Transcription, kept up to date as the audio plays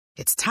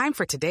It's time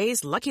for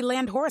today's Lucky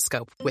Land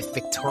horoscope with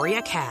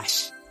Victoria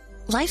Cash.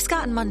 Life's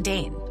gotten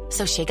mundane,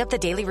 so shake up the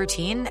daily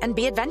routine and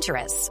be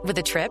adventurous with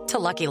a trip to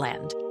Lucky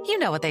Land. You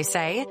know what they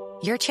say,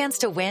 your chance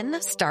to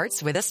win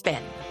starts with a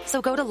spin.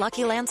 So go to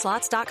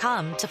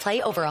LuckyLandSlots.com to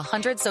play over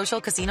 100 social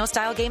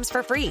casino-style games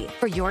for free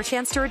for your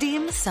chance to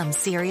redeem some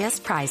serious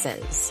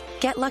prizes.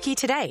 Get lucky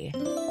today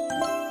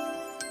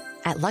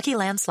at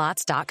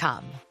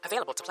LuckyLandSlots.com.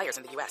 Available to players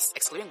in the U.S.,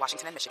 excluding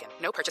Washington and Michigan.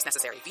 No purchase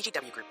necessary.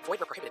 VGW Group. Void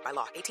where prohibited by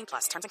law. 18+.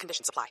 Terms and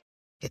conditions apply.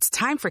 It's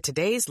time for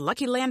today's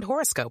Lucky Land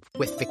horoscope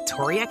with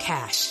Victoria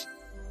Cash.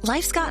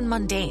 Life's gotten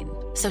mundane,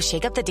 so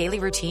shake up the daily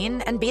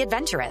routine and be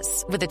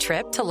adventurous with a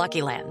trip to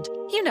Lucky Land.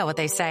 You know what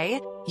they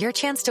say, your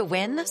chance to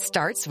win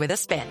starts with a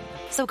spin.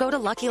 So go to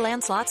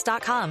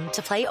LuckyLandSlots.com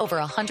to play over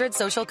 100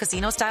 social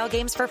casino-style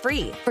games for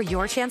free for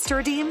your chance to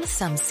redeem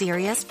some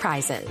serious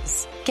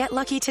prizes. Get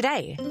lucky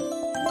today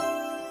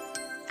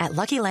at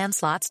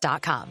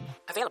LuckyLandSlots.com.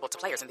 Available to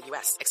players in the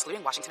U.S.,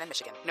 excluding Washington and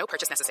Michigan. No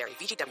purchase necessary.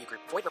 VGW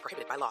Group. Void where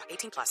prohibited by law.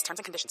 18+. Terms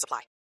and conditions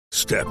apply.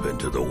 Step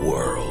into the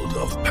world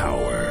of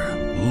power,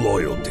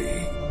 loyalty,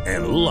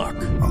 and luck.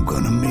 I'm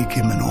gonna make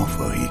him an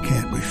offer he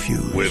can't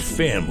refuse. With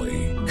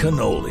family,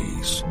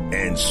 cannolis,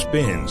 and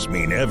spins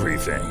mean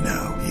everything.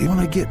 Now, you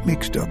wanna get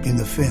mixed up in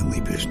the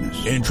family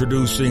business.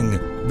 Introducing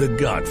The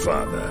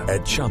Godfather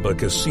at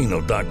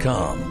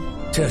ChumbaCasino.com.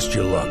 Test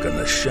your luck in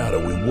the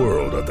shadowy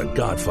world of The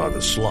Godfather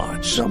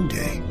slot.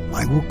 Someday,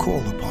 I will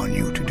call upon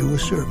you to do a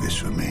service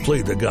for me.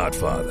 Play The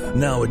Godfather,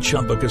 now at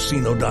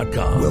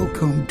ChumbaCasino.com.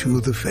 Welcome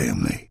to the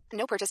family.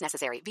 No purchase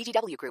necessary.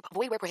 VGW Group.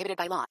 Void where prohibited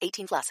by law.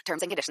 18+.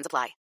 Terms and conditions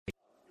apply.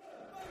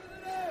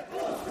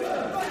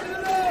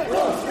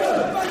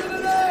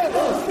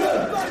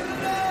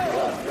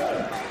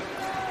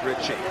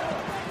 Ritchie.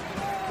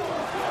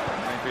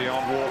 Maybe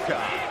on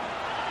Walker.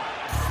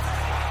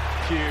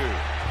 Pugh.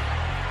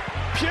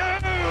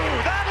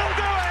 That'll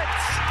do it!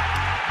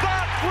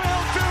 That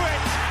will do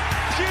it!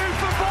 Pugh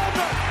for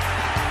Bournemouth!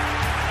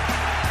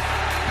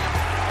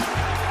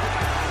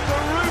 The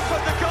roof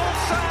of the goal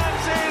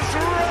sands is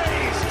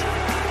raised!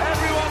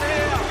 Everyone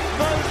here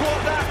knows what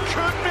that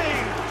could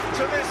mean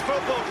to this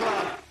football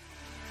club.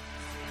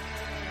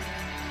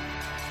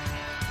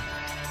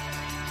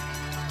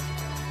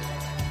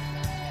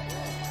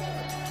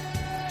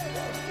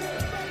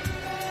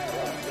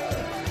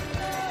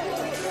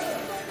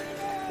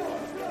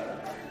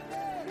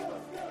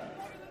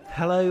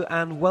 Hello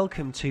and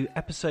welcome to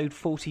episode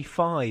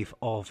 45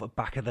 of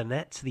Back of the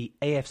Net, the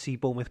AFC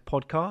Bournemouth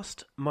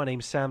podcast. My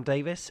name's Sam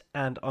Davis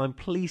and I'm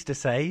pleased to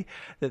say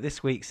that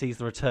this week sees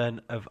the return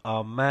of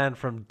our man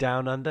from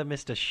down under,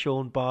 Mr.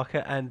 Sean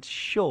Barker. And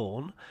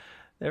Sean,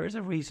 there is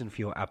a reason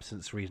for your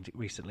absence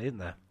recently, isn't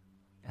there?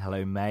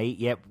 Hello, mate.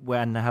 Yep,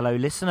 and hello,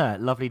 listener.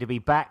 Lovely to be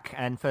back.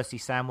 And firstly,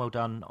 Sam, well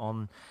done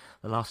on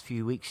the last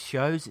few weeks'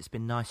 shows. It's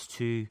been nice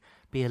to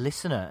be a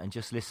listener and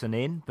just listen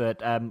in.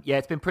 But yeah,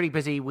 it's been pretty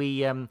busy. We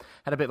had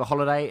a bit of a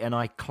holiday and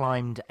I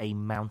climbed a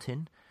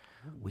mountain,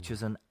 which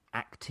was an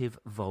active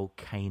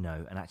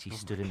volcano, and actually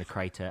stood in the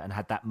crater and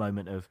had that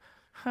moment of,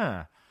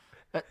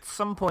 at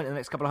some point in the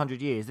next couple of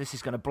 100 years, this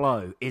is going to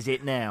blow. Is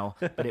it now?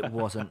 But it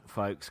wasn't,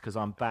 folks, because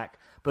I'm back.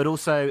 But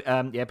also,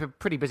 yeah,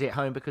 pretty busy at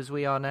home because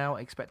we are now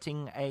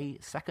expecting a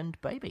second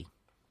baby.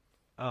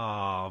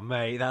 Oh,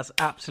 mate, that's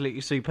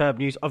absolutely superb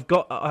news.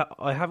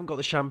 I haven't got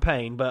the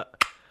champagne, but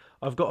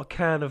I've got a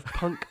can of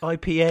Punk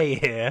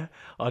IPA here.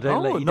 I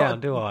don't let you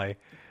down, do I?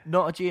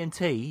 Not a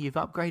G&T. You've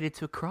upgraded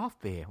to a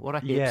craft beer. What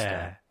a hipster.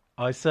 Yeah,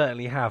 I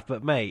certainly have.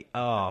 But, mate,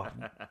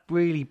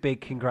 really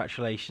big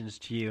congratulations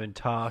to you and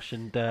Tash.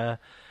 And,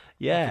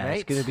 yeah,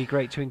 it's going to be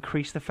great to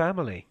increase the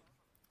family.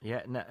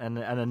 Yeah, and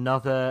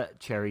another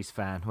Cherries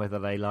fan, whether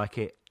they like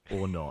it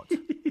or not.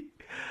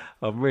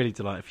 I'm really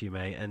delighted for you,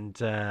 mate.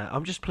 And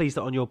I'm just pleased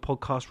that on your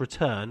podcast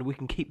return, we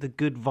can keep the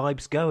good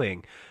vibes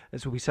going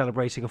as we'll be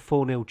celebrating a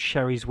 4-0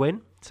 Cherries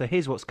win. So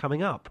here's what's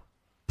coming up.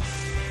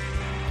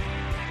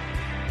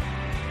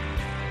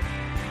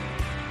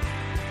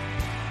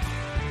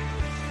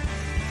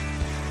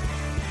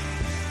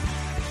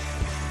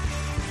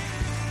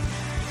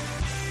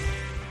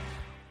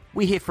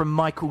 We hear from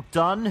Michael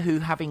Dunn, who,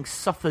 having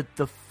suffered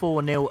the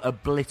 4-0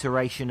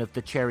 obliteration of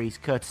the Cherries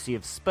courtesy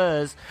of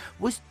Spurs,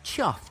 was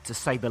chuffed, to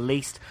say the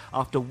least,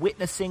 after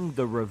witnessing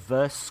the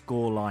reverse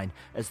scoreline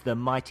as the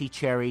mighty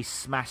Cherries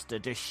smashed a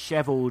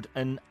dishevelled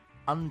and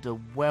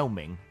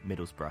underwhelming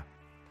Middlesbrough.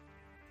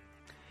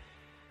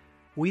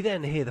 We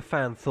then hear the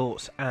fan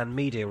thoughts and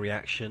media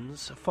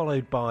reactions,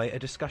 followed by a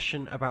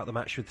discussion about the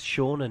match with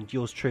Sean and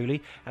yours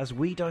truly, as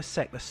we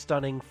dissect the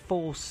stunning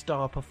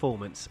 4-star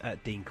performance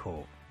at Dean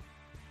Court.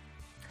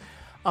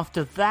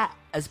 After that,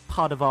 as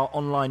part of our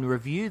online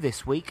review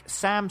this week,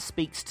 Sam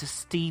speaks to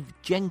Steve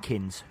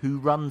Jenkins, who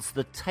runs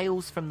the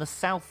Tales from the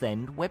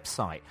Southend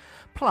website.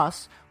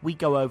 Plus, we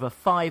go over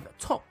 5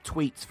 top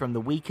tweets from the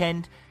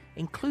weekend,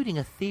 including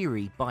a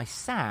theory by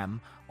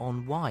Sam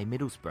on why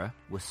Middlesbrough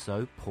was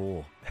so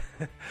poor.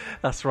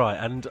 That's right,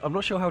 and I'm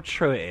not sure how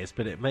true it is,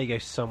 but it may go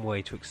some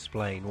way to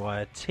explain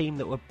why a team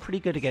that were pretty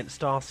good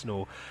against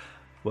Arsenal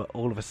were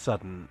all of a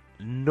sudden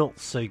not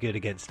so good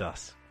against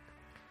us.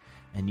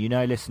 And you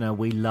know, listener,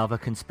 we love a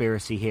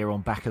conspiracy here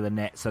on Back of the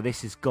Net, so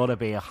this has got to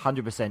be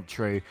 100%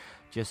 true,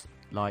 just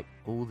like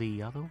all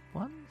the other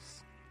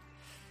ones.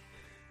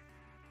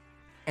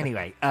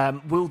 Anyway,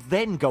 we'll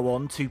then go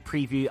on to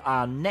preview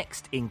our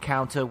next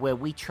encounter, where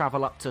we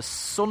travel up to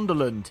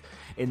Sunderland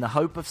in the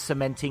hope of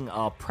cementing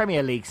our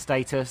Premier League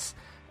status.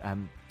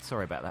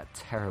 Sorry about that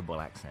terrible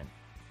accent.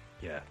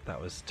 Yeah, that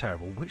was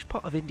terrible. Which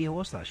part of India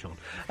was that, Sean?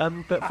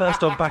 But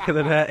first on Back of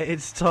the Net,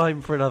 it's time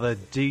for another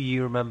Do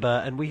You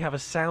Remember? And we have a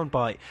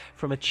soundbite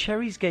from a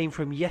Cherries game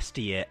from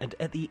yesteryear, and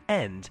at the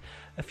end,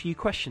 a few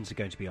questions are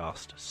going to be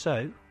asked.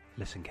 So,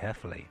 listen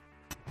carefully.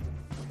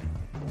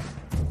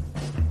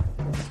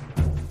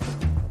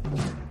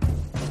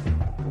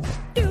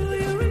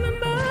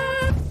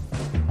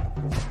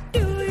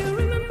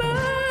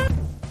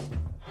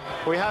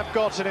 We have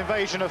got an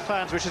invasion of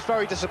fans, which is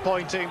very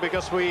disappointing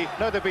because we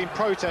know they've been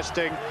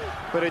protesting,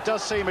 but it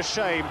does seem a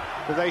shame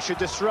that they should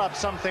disrupt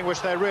something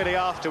which they're really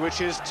after, which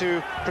is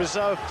to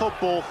preserve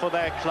football for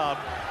their club.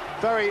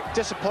 Very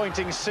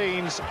disappointing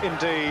scenes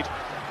indeed.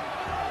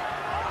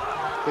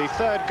 The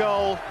third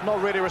goal,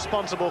 not really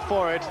responsible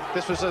for it.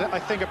 This was, I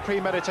think, a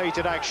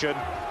premeditated action,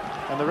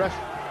 and the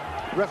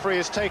referee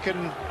has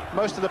taken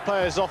most of the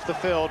players off the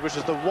field, which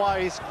is the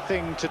wise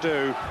thing to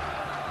do.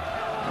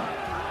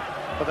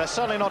 But they're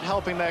certainly not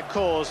helping their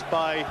cause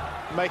by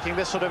making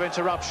this sort of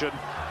interruption.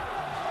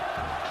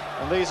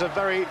 And these are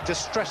very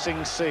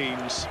distressing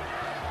scenes.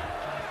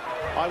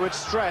 I would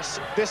stress,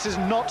 this is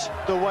not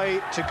the way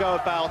to go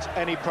about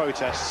any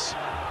protests.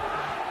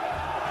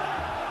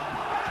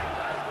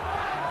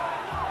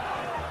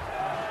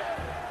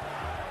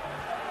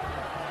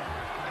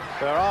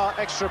 There are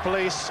extra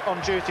police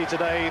on duty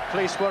today.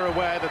 Police were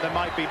aware that there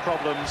might be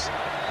problems.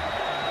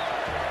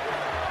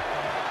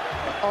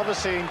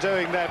 Obviously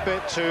doing their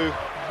bit to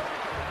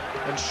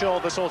ensure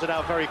they're sorted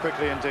out very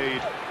quickly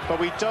indeed. But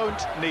we don't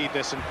need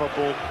this in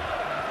football.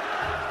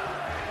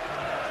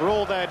 For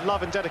all their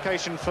love and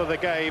dedication for the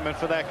game and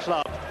for their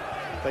club,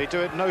 they do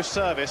it no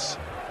service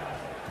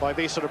by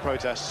these sort of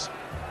protests.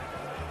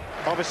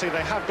 Obviously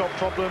they have got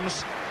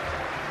problems,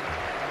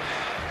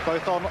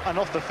 both on and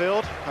off the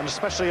field, and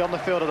especially on the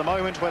field at the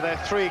moment, where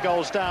they're 3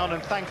 goals down,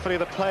 and thankfully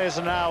the players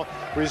are now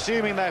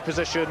resuming their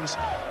positions.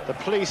 The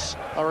police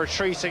are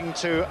retreating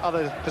to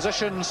other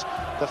positions.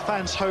 The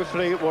fans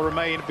hopefully will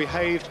remain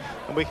behaved,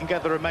 and we can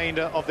get the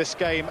remainder of this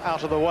game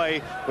out of the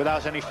way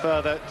without any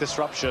further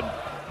disruption.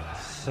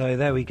 So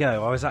there we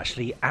go. I was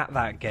actually at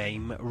that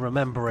game,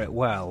 remember it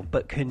well.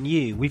 But can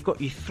you? We've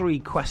got you 3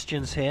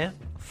 questions here.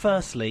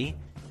 Firstly,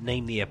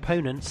 name the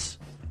opponents.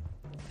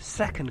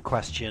 Second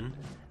question,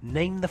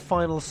 name the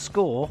final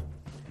score.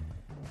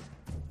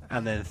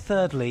 And then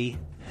thirdly,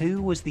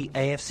 who was the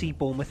AFC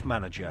Bournemouth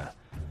manager?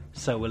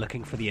 So we're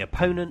looking for the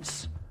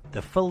opponents,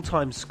 the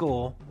full-time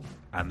score,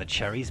 and the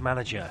Cherries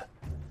manager.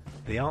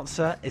 The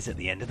answer is at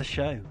the end of the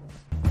show.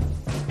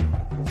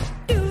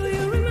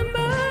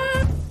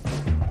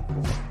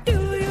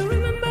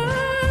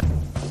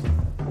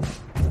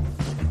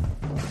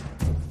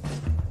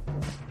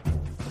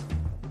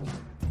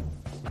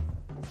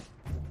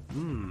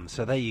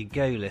 So there you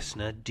go,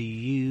 listener. Do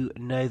you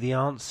know the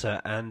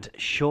answer? And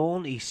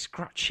Sean, he's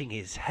scratching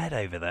his head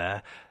over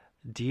there.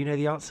 Do you know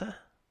the answer?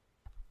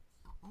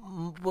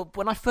 Well,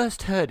 when I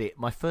first heard it,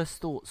 my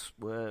first thoughts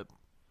were,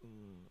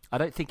 I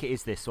don't think it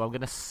is this, so I'm going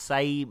to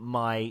say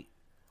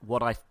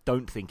what I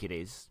don't think it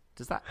is.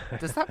 Does that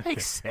make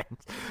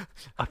sense?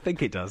 I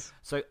think it does.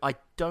 So I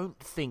don't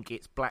think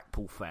it's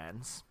Blackpool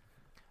fans,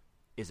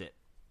 is it?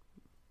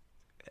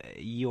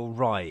 You're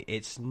right,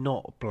 it's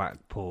not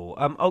Blackpool.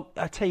 I'll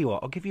tell you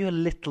what, I'll give you a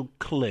little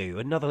clue,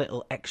 another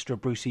little extra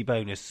Brucey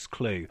bonus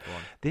clue.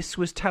 This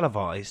was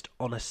televised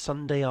on a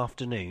Sunday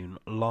afternoon,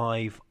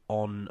 live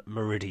on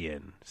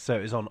Meridian. So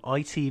it was on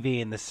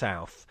ITV in the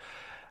South,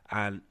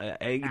 and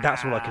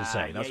that's all I can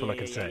say. That's all I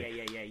can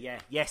say.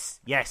 Yes.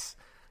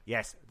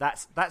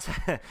 That's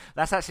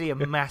actually a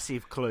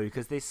massive clue,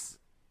 because this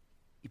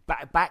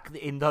back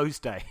in those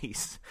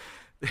days.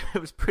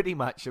 It was pretty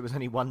much, there was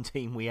only one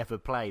team we ever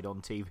played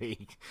on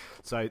TV.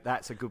 So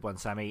that's a good one,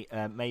 Sammy.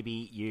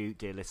 Maybe you,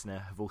 dear listener,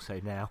 have also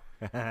now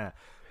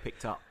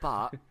picked up.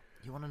 But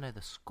you want to know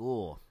the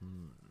score.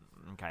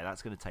 Okay,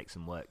 that's going to take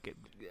some work.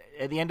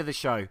 At the end of the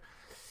show,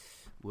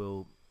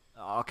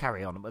 I'll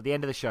carry on. At the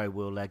end of the show,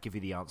 we'll give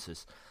you the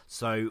answers.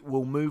 So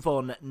we'll move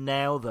on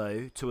now,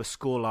 though, to a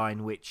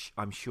scoreline which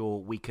I'm sure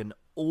we can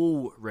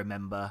all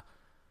remember.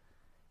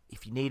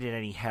 If you needed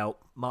any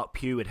help, Mark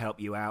Pugh would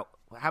help you out.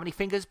 How many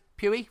fingers,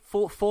 Pewey?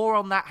 Four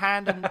on that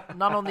hand and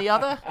none on the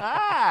other?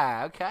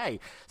 Okay.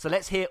 So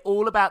let's hear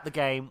all about the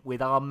game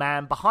with our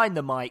man behind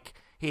the mic.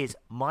 Here's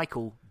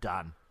Michael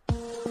Dunn.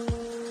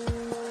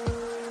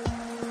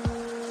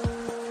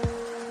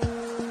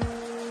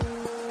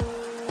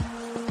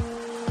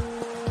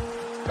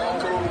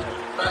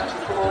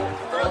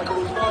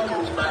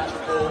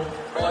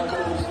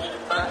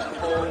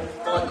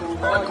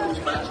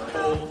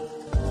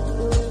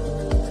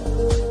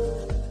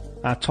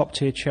 Our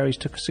top-tier Cherries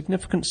took a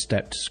significant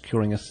step to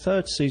securing a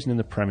 3rd season in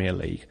the Premier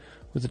League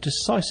with a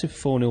decisive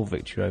 4-0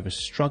 victory over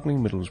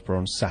struggling Middlesbrough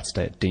on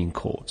Saturday at Dean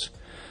Court.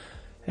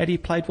 Eddie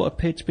played what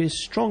appeared to be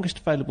his strongest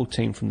available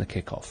team from the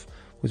kick-off,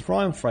 with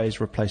Ryan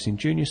Fraser replacing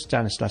Junior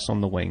Stanislas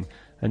on the wing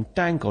and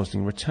Dan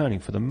Gosling returning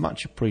for the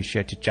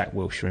much-appreciated Jack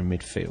Wilshere in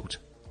midfield.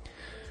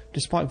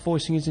 Despite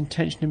voicing his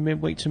intention in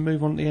midweek to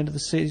move on at the end of the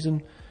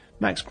season,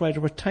 Max Grader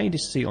retained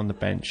his seat on the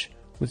bench,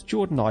 with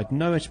Jordan Ide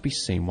nowhere to be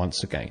seen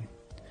once again.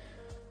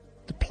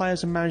 The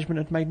players and management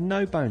had made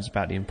no bones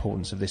about the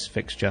importance of this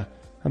fixture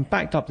and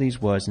backed up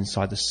these words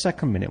inside the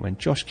second minute when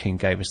Josh King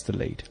gave us the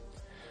lead.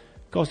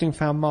 Gosling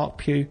found Mark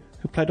Pugh,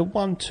 who played a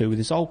 1-2 with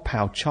his old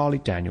pal Charlie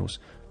Daniels,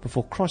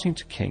 before crossing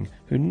to King,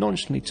 who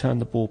nonchalantly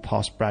turned the ball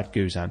past Brad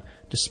Guzan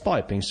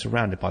despite being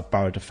surrounded by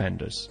Borough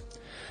defenders.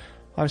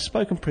 I have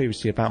spoken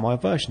previously about my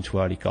aversion to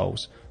early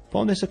goals, but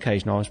on this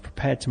occasion I was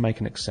prepared to make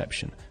an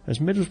exception, as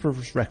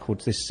Middlesbrough's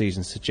record this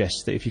season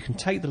suggests that if you can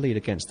take the lead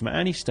against them at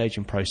any stage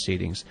in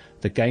proceedings,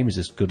 the game is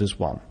as good as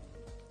won.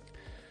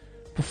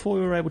 Before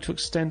we were able to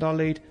extend our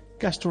lead,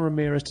 Gaston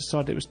Ramirez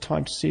decided it was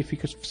time to see if he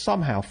could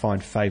somehow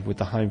find favour with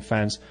the home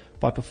fans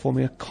by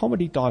performing a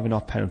comedy dive in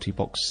our penalty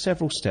box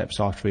several steps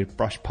after he had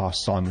brushed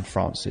past Simon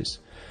Francis.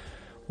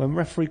 When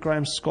referee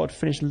Graham Scott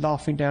finished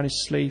laughing down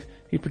his sleeve,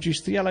 he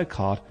produced the yellow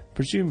card,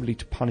 presumably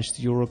to punish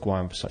the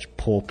Uruguayan for such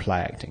poor play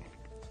acting.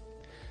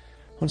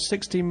 On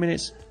 16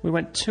 minutes, we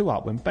went 2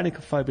 up when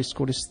Benica Fobe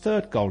scored his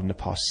 3rd goal in the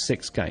past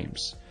 6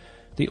 games.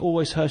 The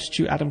always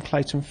hirsute Adam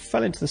Clayton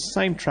fell into the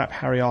same trap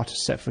Harry Arter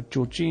set for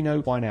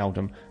Georgino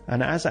Wijnaldum,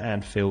 and as at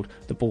Anfield,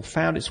 the ball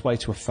found its way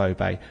to a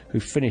Fobe, who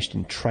finished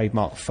in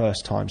trademark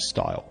first-time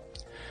style.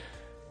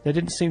 There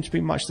didn't seem to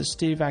be much that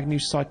Steve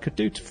Agnew's side could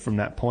do from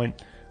that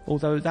point,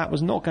 although that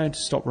was not going to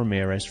stop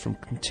Ramirez from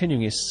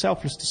continuing his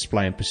selfless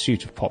display in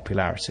pursuit of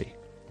popularity.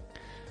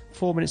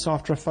 4 minutes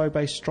after a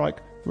Fobe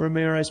strike,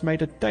 Ramirez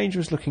made a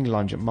dangerous-looking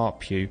lunge at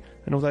Mark Pugh,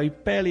 and although he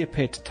barely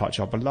appeared to touch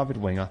our beloved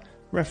winger,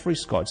 referee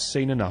Scott had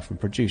seen enough and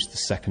produced the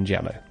 2nd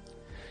yellow.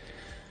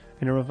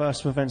 In a reverse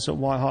of events at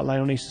White Hart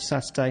Lane on Easter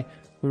Saturday,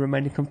 we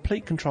remained in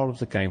complete control of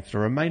the game for the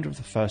remainder of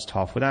the first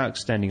half without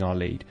extending our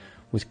lead,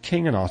 with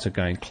King and Arter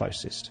going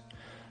closest.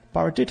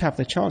 Borough did have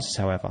their chances,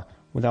 however,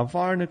 with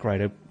Alvaro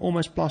Negredo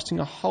almost blasting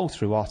a hole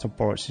through Artur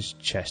Boric's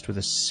chest with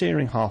a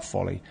searing half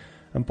volley,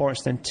 and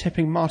Boric then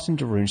tipping Martin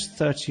de Roon's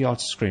 30-yard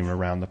screamer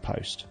around the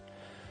post.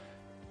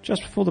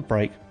 Just before the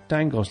break,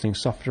 Dan Gosling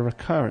suffered a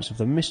recurrence of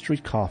the mystery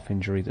calf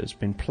injury that has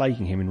been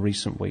plaguing him in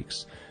recent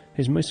weeks,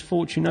 his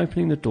misfortune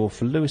opening the door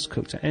for Lewis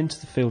Cook to enter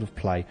the field of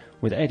play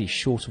with Eddie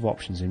short of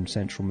options in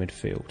central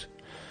midfield.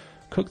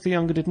 Cook the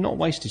younger did not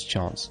waste his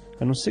chance,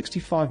 and on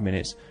 65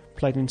 minutes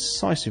played an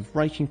incisive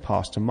raking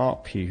pass to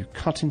Mark Pugh, who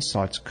cut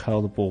inside to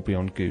curl the ball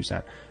beyond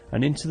Guzan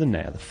and into the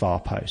net at the far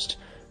post.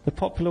 The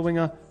popular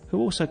winger, who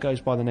also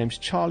goes by the names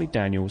Charlie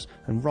Daniels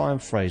and Ryan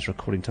Fraser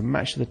according to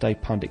Match of the Day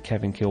pundit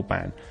Kevin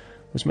Kilban,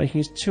 was making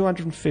his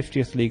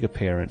 250th league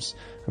appearance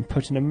and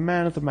put in a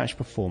man-of-the-match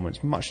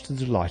performance much to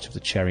the delight of the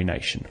Cherry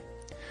Nation.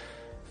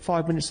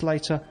 5 minutes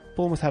later,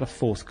 Bournemouth had a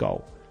 4th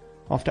goal.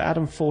 After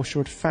Adam Forshaw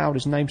had fouled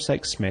his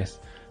namesake Smith,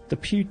 the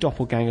Pugh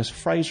doppelgangers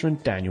Fraser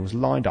and Daniels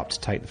lined up to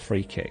take the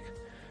free kick.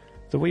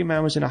 The wee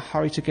man was in a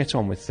hurry to get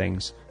on with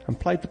things and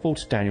played the ball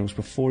to Daniels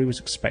before he was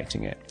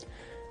expecting it.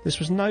 This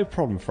was no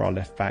problem for our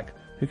left-back,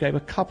 who gave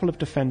a couple of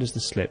defenders the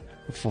slip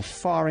before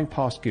firing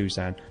past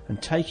Guzan and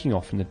taking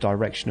off in the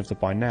direction of the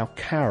by now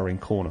cowering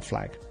corner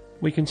flag.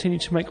 We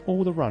continued to make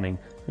all the running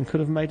and could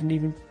have made an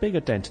even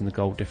bigger dent in the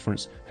goal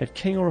difference had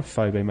King or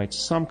Afobe made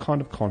some kind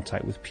of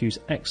contact with Pugh's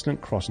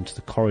excellent cross into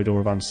the corridor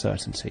of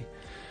uncertainty.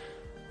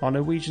 Our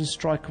Norwegian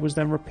striker was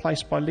then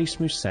replaced by Lys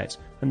Mousset,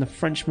 and the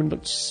Frenchman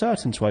looked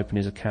certain to open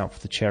his account for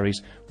the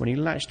Cherries when he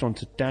latched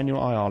onto Daniel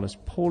Ayala's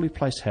poorly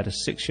placed header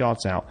 6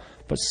 yards out,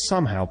 but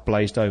somehow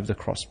blazed over the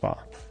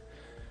crossbar.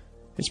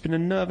 It's been a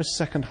nervous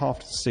second half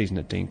of the season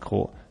at Dean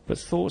Court, but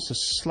thoughts are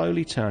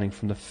slowly turning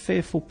from the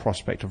fearful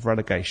prospect of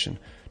relegation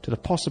to the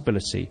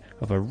possibility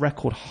of a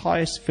record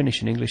highest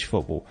finish in English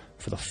football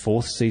for the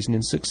 4th season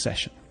in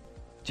succession.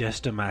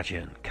 Just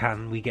imagine,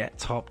 can we get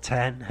top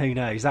 10? Who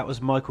knows? That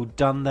was Michael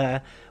Dunn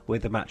there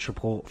with the match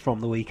report from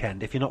the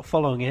weekend. If you're not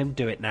following him,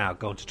 do it now.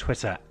 Go onto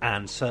Twitter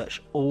and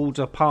search all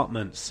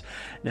departments.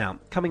 Now,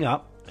 coming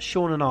up,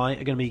 Sean and I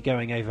are going to be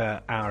going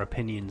over our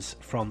opinions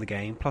from the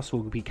game, plus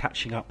we'll be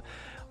catching up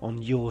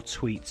on your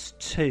tweets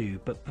too.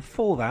 But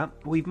before that,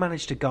 we've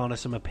managed to garner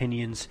some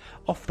opinions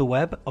off the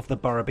web of the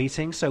Borough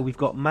beating. So we've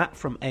got Matt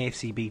from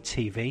AFCB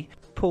TV,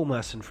 Paul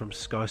Merson from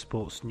Sky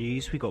Sports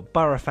News, we've got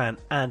Borough fan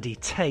Andy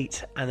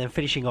Tate, and then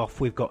finishing off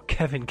we've got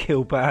Kevin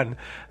Kilban,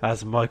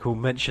 as Michael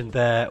mentioned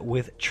there,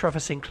 with Trevor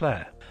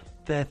Sinclair.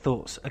 Their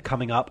thoughts are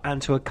coming up, and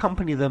to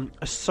accompany them,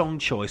 a song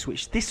choice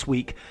which this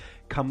week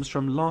comes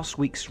from last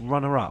week's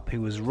runner-up,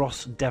 who was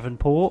Ross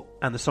Devonport,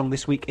 and the song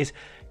this week is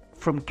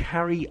from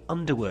Carrie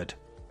Underwood.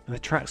 The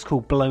track's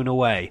called Blown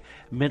Away.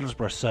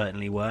 Middlesbrough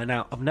certainly were.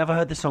 Now, I've never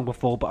heard the song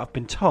before, but I've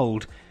been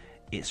told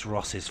it's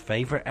Ross's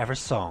favourite ever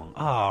song.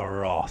 Ah,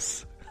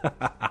 Ross.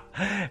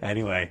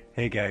 Anyway,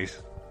 here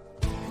goes.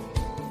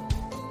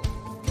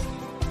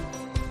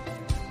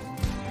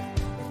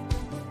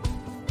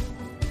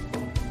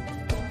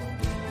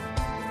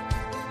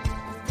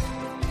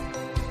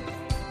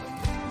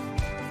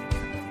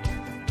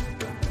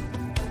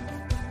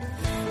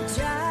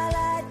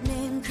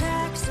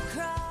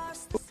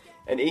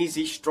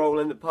 easy stroll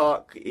in the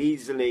park,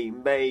 easily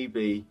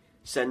maybe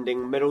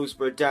sending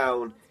Middlesbrough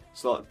down.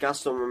 It's like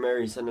Gaston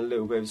Ramirez and a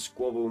little bit of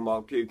squabble.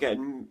 Mark Pugh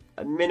getting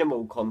a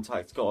minimal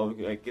contact. Got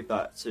to give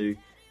that to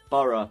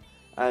Borough.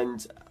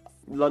 And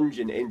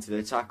lunging into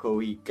the tackle,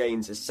 he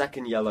gains a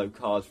second yellow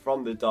card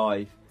from the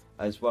dive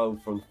as well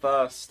from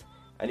first.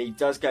 And he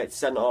does get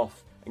sent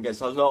off and gets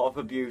a lot of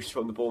abuse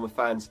from the Bournemouth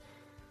fans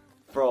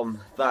from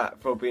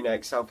that, for being an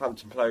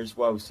ex-Southampton player as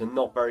well. So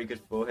not very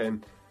good for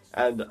him.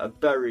 And a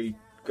very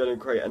going to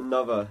create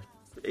another,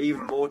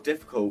 even more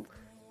difficult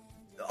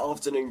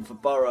afternoon for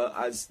Borough,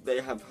 as they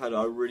have had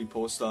a really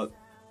poor start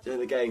to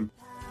the game.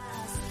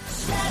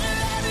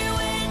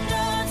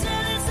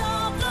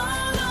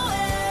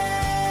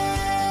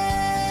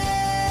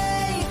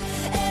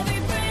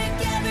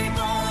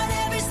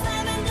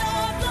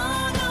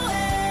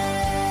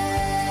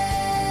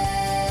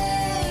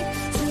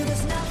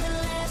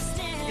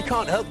 You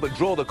can't help but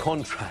draw the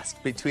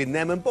contrast between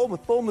them and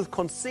Bournemouth. Bournemouth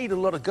concede a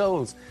lot of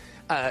goals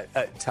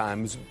at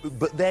times,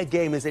 but their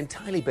game is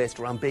entirely based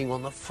around being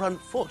on the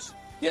front foot.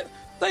 Yeah,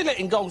 they let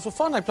in goals for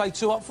fun. They play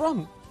two up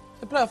front.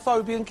 They play a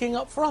Phobia and King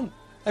up front.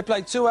 They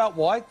play two out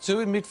wide, two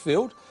in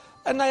midfield,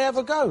 and they have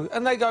a go.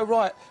 And they go,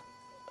 right,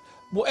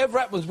 whatever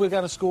happens, we're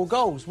going to score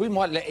goals. We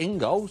might let in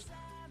goals,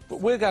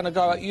 but we're going to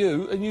go at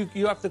you, and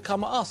you have to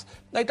come at us.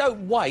 They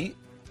don't wait.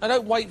 They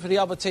don't wait for the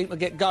other team to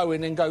get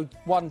going and go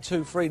 1,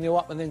 2, 3-0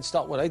 up and then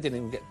start. Well, they didn't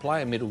even get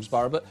playing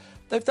Middlesbrough, but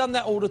they've done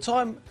that all the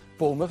time,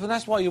 Bournemouth, and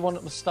that's why you want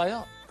them to stay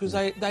up, because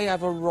they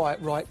have a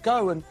right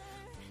go. And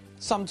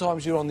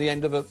sometimes you're on the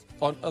end of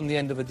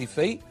a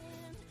defeat,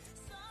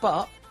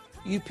 but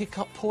you pick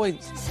up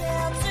points.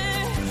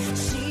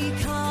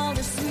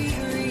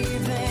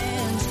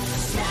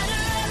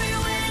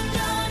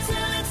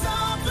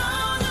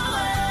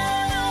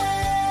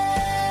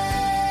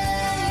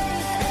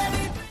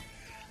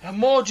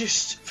 I'm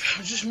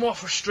just more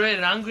frustrated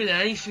and angry than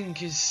anything,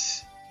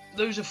 because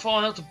losing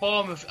 4-0 to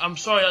Bournemouth, I'm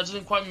sorry, that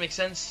doesn't quite make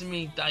sense to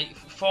me. Like,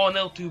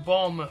 4-0 to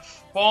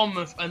Bournemouth.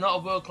 Bournemouth are not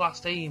a world-class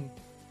team.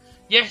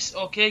 Yes,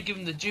 okay, give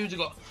them the due.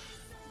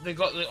 They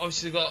got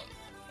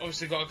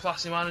a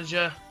classy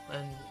manager,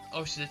 and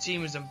obviously the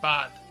team isn't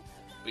bad.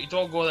 But you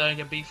don't go there and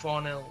get beat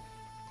 4-0.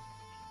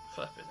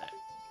 Flipping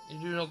it. You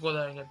do not go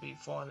there and get beat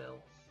 4-0.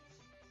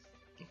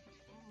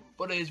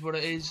 But it is what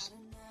it is.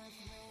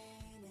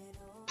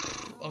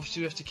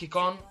 Obviously we have to kick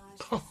on.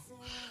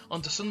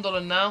 On to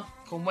Sunderland now,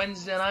 come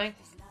Wednesday night.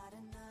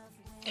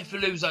 If we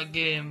lose that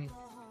game,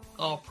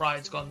 our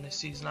pride's gone this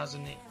season,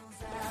 hasn't it?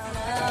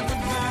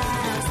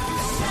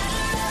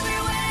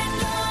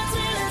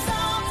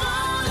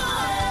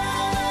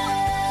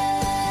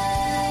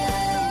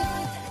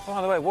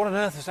 By the way, what on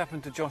earth has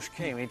happened to Josh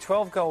King? I mean,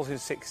 12 goals in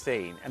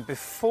 16, and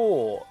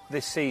before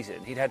this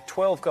season, he'd had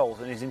 12 goals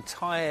in his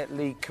entire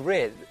league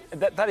career.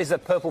 That is a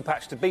purple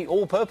patch to beat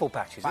all purple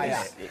patches, isn't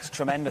it? It's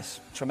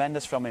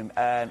tremendous from him.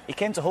 He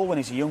came to Hull when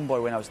he was a young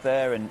boy when I was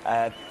there, and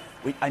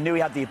I knew he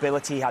had the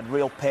ability, he had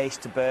real pace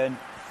to burn.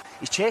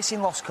 He's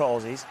chasing lost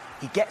causes,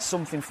 he gets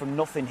something from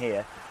nothing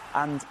here,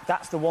 and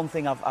that's the one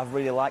thing I've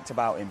really liked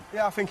about him.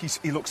 Yeah, I think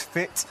he looks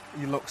fit,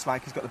 he looks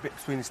like he's got the bit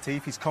between his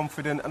teeth, he's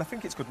confident, and I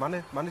think it's good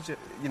manager.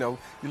 You know,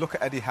 you look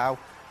at Eddie Howe,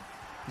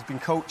 he's been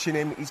coaching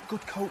him, he's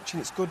good coaching,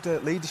 it's good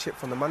leadership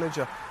from the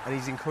manager, and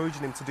he's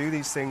encouraging him to do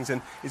these things,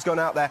 and he's gone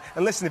out there.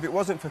 And listen, if it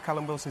wasn't for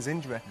Callum Wilson's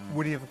injury,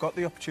 would he have got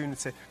the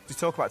opportunity? To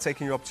talk about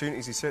taking your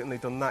opportunities, he's certainly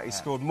done that. He's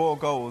scored more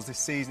goals this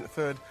season,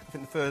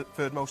 the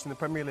third most in the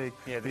Premier League,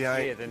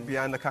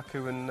 behind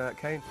Lukaku and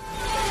Kane.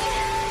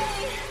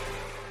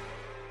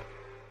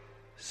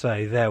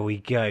 So there we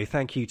go.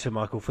 Thank you to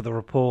Michael for the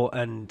report,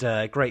 and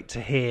great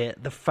to hear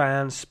the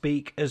fans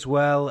speak as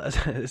well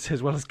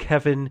as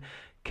Kevin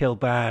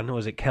Kilban, or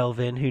was it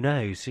Kelvin? Who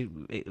knows?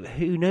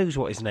 Who knows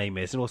what his name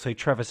is? And also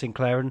Trevor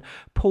Sinclair and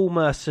Paul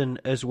Merson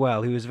as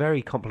well, who was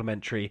very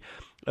complimentary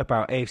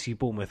about AFC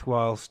Bournemouth,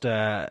 whilst,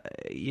 the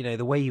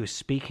way he was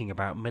speaking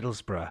about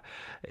Middlesbrough,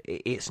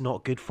 it's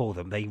not good for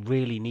them. They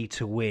really need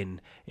to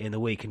win in the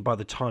week, and by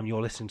the time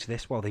you're listening to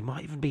this, well, they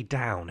might even be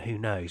down, who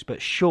knows?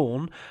 But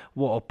Sean,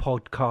 what a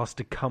podcast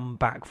to come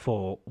back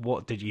for.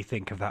 What did you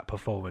think of that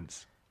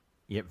performance?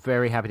 Yeah,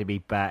 very happy to be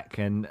back,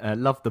 and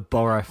love the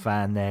Borough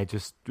fan there,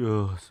 just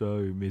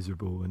so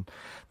miserable. And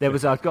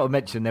I've got to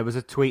mention, there was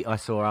a tweet I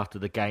saw after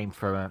the game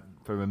from a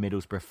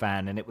Middlesbrough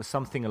fan, and it was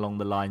something along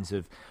the lines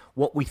of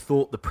what we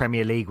thought the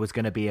Premier League was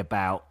going to be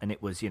about, and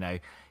it was,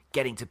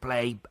 getting to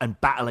play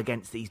and battle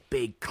against these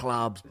big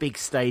clubs, big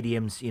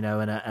stadiums,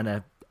 and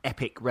a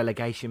epic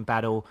relegation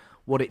battle.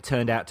 What it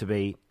turned out to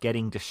be,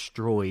 getting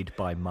destroyed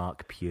by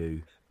Mark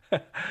Pugh.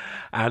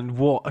 And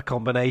what a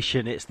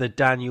combination. It's the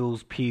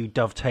Daniels Pugh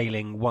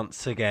dovetailing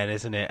once again,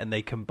 isn't it? And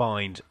they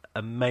combined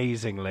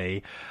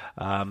amazingly.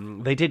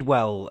 They did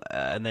well,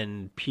 and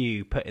then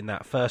Pugh put in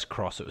that first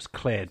cross, it was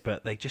cleared,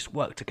 but they just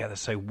worked together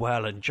so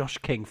well, and Josh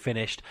King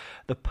finished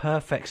the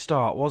perfect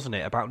start, wasn't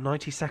it? About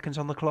 90 seconds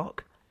on the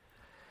clock.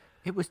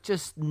 It was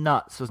just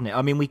nuts, wasn't it?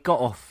 I mean, we got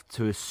off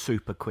to a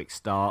super quick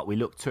start. We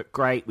looked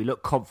great. We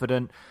looked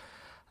confident.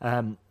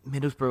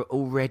 Middlesbrough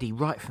already,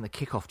 right from the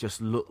kickoff,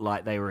 just looked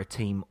like they were a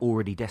team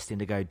already destined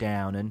to go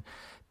down. And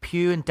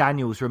Pugh and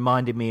Daniels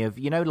reminded me of,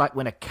 like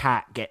when a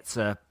cat gets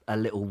a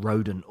little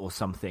rodent or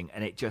something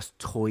and it just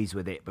toys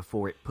with it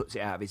before it puts it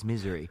out of its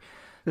misery.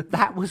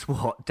 That was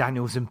what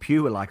Daniels and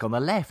Pugh were like on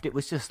the left. It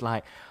was just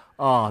like,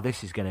 oh,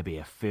 this is going to be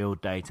a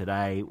field day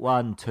today.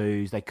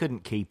 1-2s, they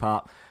couldn't keep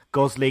up.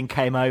 Gosling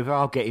came over,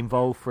 I'll get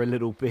involved for a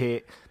little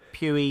bit.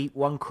 Pewey,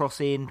 one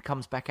cross in,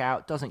 comes back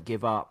out, doesn't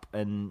give up.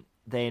 And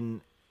then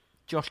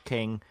Josh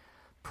King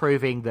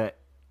proving that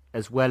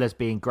as well as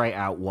being great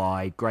out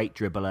wide, great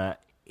dribbler,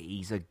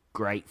 he's a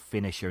great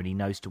finisher and he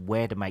knows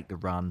where to make the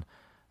run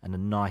and a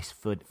nice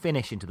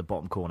finish into the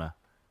bottom corner.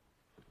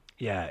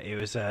 Yeah, it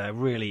was a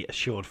really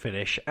assured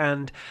finish.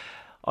 And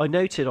I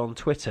noted on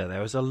Twitter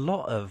there was a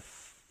lot of,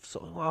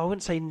 I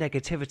wouldn't say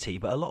negativity,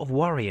 but a lot of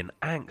worry and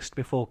angst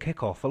before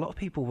kickoff. A lot of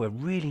people were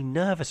really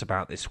nervous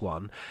about this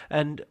one,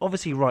 and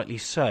obviously rightly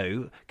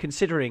so,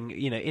 considering,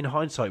 in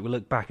hindsight, we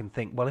look back and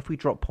think, well, if we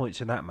drop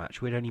points in that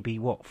match, we'd only be,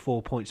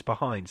 4 points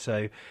behind,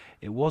 so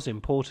it was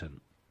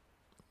important.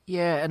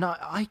 Yeah, and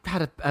I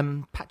had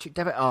Patrick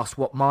Devitt asked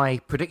what my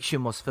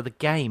prediction was for the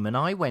game, and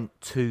I went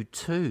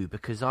 2-2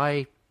 because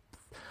I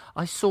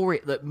saw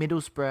it that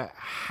Middlesbrough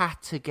had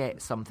to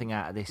get something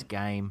out of this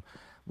game.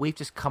 We've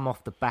just come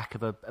off the back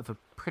of a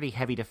pretty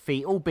heavy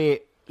defeat,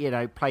 albeit,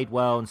 played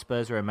well and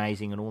Spurs are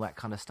amazing and all that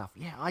kind of stuff.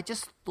 Yeah, I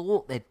just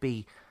thought there'd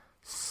be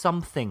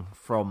something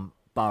from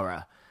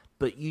Borough,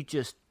 but you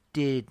just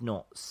did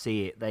not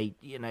see it.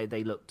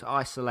 They looked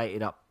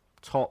isolated up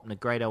top,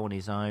 Negredo on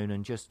his own,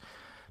 and just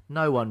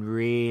no one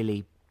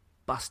really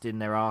busting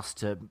their ass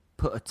to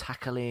put a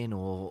tackle in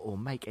or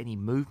make any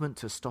movement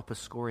to stop us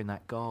scoring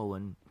that goal.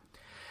 And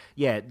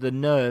yeah, the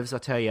nerves, I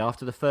tell you,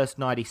 after the first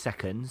 90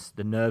 seconds,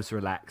 the nerves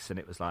relaxed and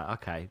it was like,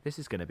 okay, this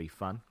is going to be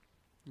fun.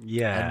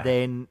 Yeah. And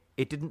then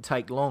it didn't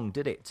take long,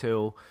 did it,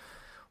 till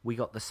we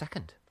got the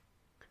second.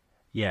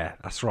 Yeah,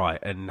 that's right.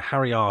 And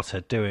Harry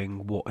Arter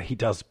doing what he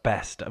does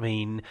best. I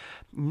mean,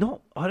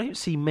 I don't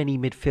see many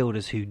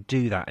midfielders who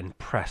do that and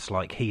press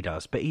like he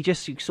does, but he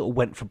just sort of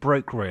went for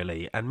broke,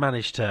 really, and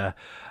managed to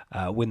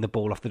win the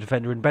ball off the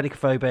defender in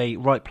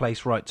Benikofobe. Right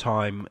place, right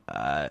time,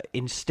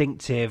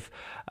 instinctive.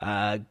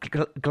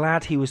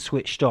 Glad he was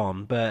switched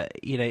on, but,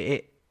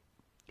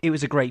 it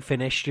was a great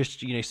finish,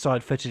 just,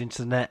 side-footed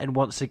into the net, and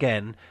once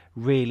again,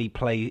 really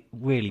pleased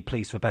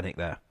for Benick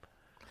there.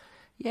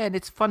 Yeah, and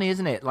it's funny,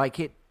 isn't it? Like,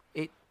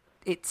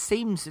 it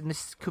seems, and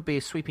this could be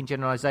a sweeping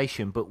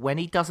generalisation, but when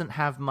he doesn't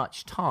have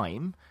much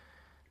time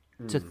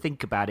to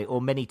think about it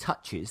or many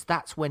touches,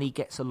 that's when he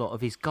gets a lot of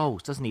his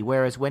goals, doesn't he?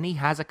 Whereas when he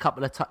has a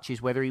couple of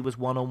touches, whether he was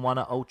one-on-one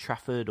at Old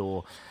Trafford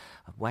or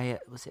away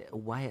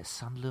at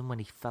Sunderland when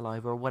he fell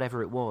over or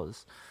whatever it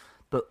was.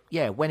 But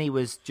yeah, when he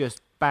was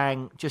just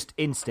bang, just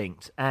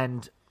instinct.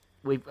 And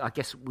I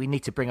guess we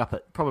need to bring up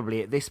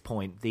probably at this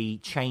point the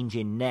change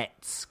in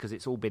nets, because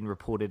it's all been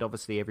reported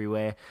obviously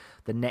everywhere,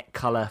 the net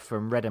colour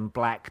from red and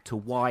black to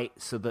white,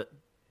 so that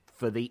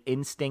for the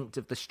instinct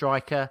of the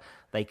striker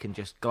they can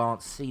just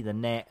glance, see the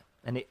net,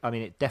 and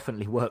it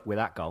definitely worked with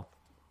that goal.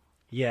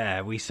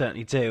 Yeah, we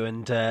certainly do,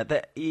 and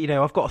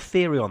I've got a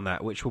theory on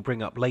that which we'll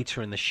bring up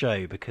later in the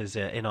show, because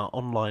in our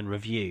online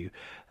review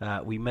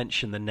we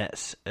mentioned the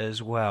nets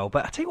as well.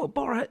 But I tell you what,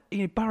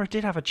 Borough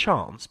did have a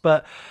chance,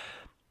 but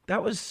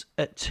that was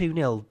at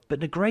 2-0, but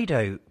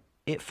Negredo,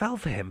 it fell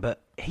for him,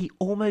 but he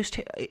almost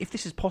hit, if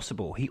this is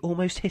possible, he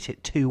almost hit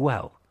it too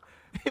well.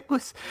 It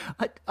was,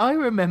 I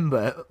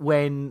remember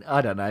when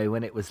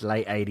it was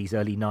late 80s,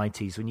 early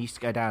 90s, when you used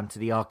to go down to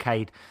the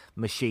arcade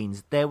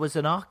machines, there was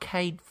an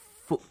arcade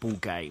football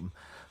game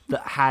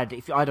that had,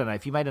 if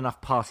you made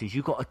enough passes,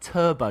 you got a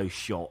turbo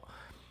shot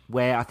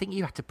where I think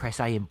you had to press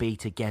A and B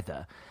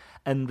together,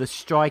 and the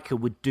striker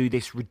would do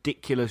this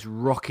ridiculous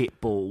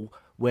rocket ball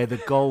where the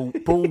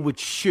ball would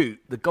shoot,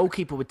 the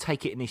goalkeeper would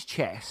take it in his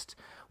chest,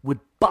 would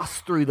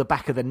bust through the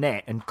back of the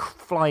net and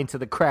fly into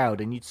the crowd,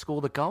 and you'd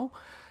score the goal.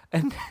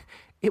 And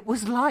it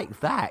was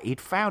like that.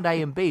 He'd found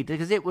A and B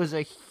because it was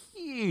a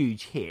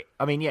huge hit.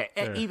 I mean,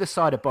 either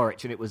side of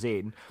Boric, and it was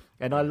in.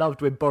 And I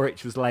loved when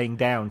Boric was laying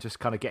down, just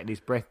kind of getting his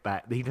breath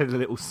back. He did a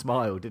little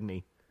smile, didn't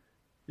he?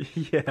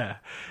 Yeah,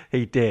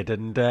 he did.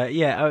 And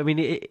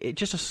it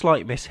just a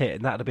slight mishit,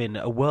 and that would have been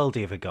a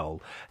worldie of a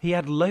goal. He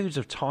had loads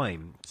of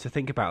time to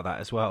think about that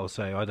as well,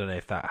 so I don't know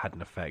if that had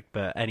an effect.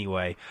 But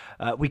anyway,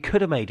 we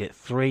could have made it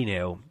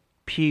 3-0.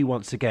 Pugh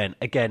once again.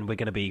 Again, we're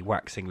going to be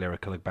waxing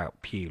lyrical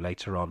about Pugh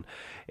later on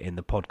in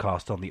the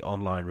podcast on the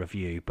online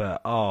review.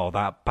 But,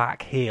 that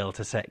back heel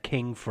to set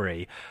King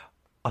free.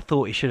 I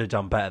thought he should have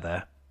done better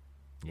there.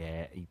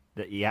 Yeah,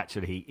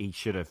 he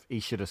should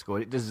have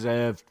scored. It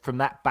deserved, from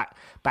that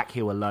back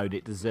heel alone,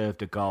 it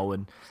deserved a goal.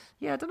 And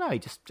yeah, I don't know, he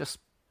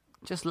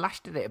just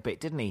lashed at it a bit,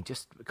 didn't he?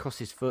 Just across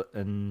his foot,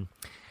 and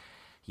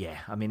yeah,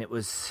 I mean,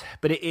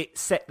 it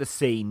set the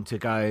scene to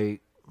go.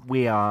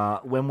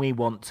 When we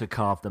want to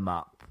carve them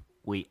up,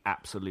 we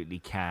absolutely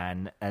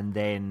can. And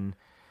then,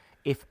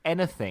 if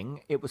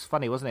anything, it was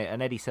funny, wasn't it?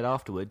 And Eddie said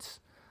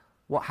afterwards,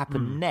 what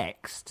happened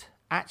next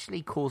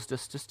actually caused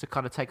us just to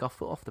kind of take our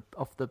foot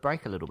off the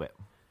brake a little bit.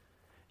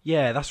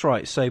 Yeah, that's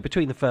right. So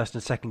between the first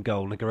and second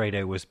goal,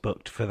 Negredo was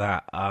booked for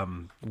that.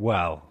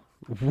 Well,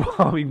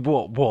 I mean,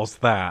 what was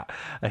that?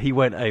 He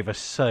went over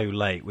so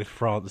late with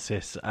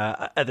Francis.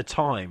 At the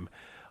time,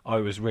 I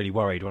was really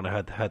worried when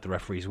I heard the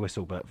referee's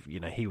whistle, but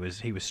he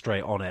was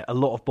straight on it. A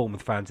lot of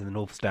Bournemouth fans in the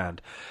North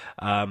Stand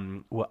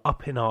were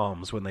up in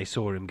arms when they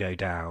saw him go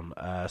down.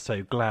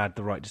 So glad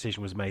the right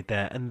decision was made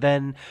there. And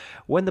then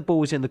when the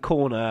ball was in the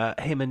corner,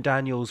 him and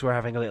Daniels were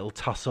having a little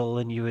tussle,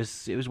 and it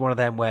was one of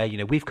them where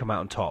we've come out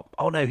on top.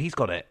 Oh no, he's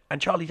got it,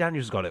 and Charlie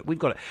Daniels got it. We've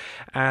got it,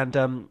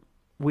 and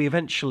we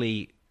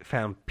eventually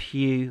found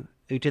Pugh,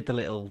 who did the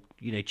little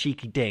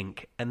cheeky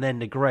dink, and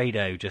then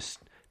Negredo just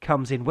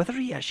comes in. Whether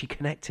he actually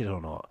connected or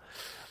not,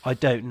 I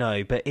don't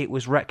know, but it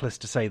was reckless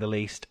to say the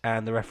least,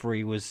 and the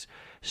referee was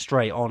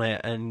straight on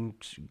it and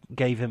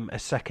gave him a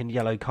second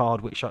yellow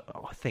card, which I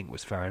think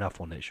was fair enough,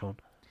 wasn't it, Sean?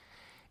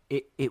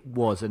 It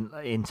was, and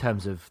in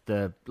terms of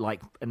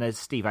and as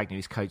Steve Agnew,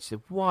 his coach,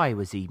 said, why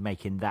was he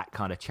making that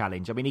kind of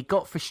challenge? I mean, he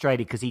got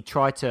frustrated because he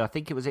tried to, I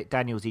think it was at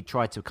Daniels, he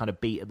tried to kind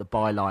of beat at the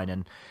byline,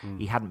 and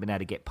he hadn't been able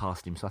to get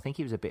past him, so I think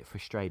he was a bit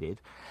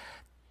frustrated.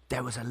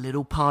 There was a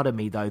little part of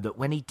me, though, that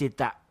when he did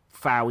that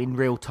foul in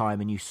real time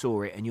and you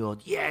saw it and you're,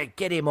 yeah,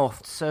 get him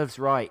off, serves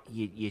right,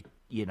 you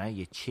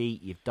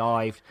cheat, you've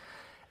dived,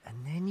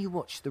 and then you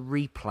watch the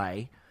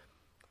replay,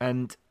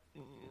 and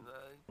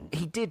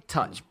he did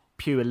touch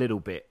Pugh a little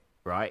bit,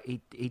 right?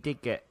 He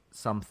did get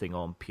something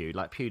on Pugh.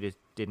 Like, Pugh just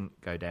didn't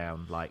go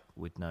down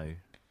with no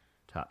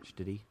touch,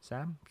 did he,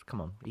 Sam? Come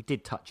on, he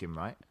did touch him,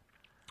 right?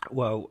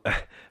 Well,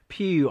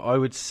 Pugh, I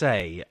would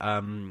say,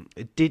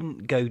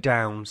 didn't go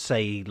down,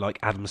 say, like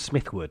Adam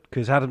Smith would,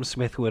 because Adam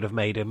Smith would have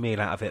made a meal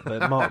out of it.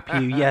 But Mark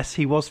Pugh, yes,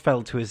 he was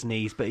fell to his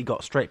knees, but he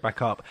got straight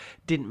back up,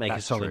 didn't make a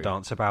solid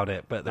dance about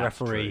it. But the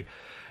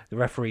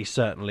referee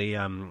certainly,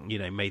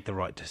 made the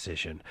right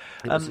decision.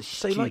 It was a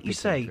so, like you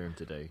say, for him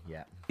to do,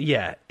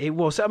 yeah, it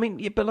was. I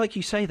mean, but like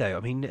you say, though,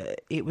 I mean,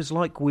 it was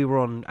like we were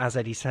on, as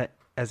Eddie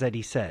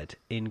said,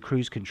 in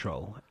cruise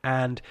control,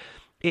 and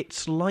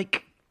it's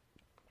like,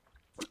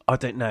 I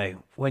don't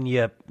know, when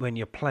you're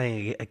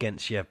playing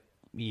against you're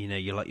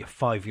like your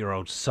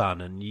 5-year-old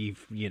son, and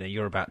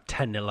you're about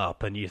 10-0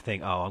 up, and you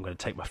think, oh, I'm going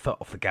to take my foot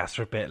off the gas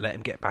for a bit, let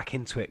him get back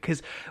into it,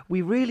 because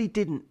we really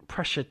didn't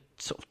pressure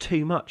sort of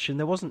too much, and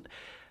there wasn't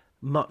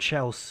much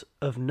else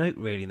of note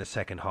really in the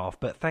second half.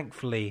 But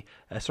thankfully,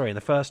 in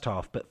the first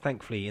half, but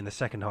thankfully in the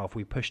second half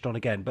we pushed on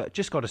again. But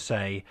just got to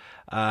say,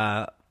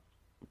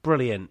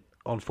 brilliant.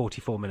 On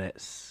 44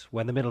 minutes,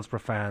 when the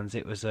Middlesbrough fans,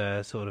 it was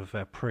a sort of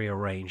a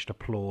pre-arranged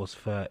applause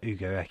for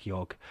Ugo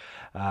Ekiog,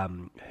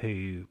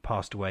 who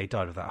passed away,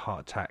 died of that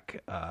heart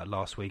attack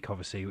last week,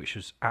 obviously, which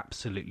was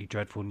absolutely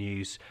dreadful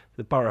news.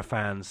 The Borough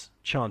fans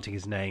chanting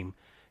his name.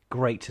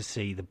 Great to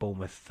see the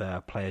Bournemouth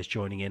players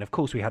joining in. Of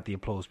course, we had the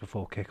applause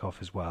before kick-off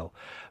as well.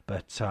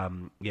 But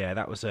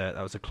that was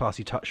a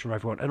classy touch from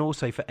everyone, and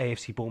also for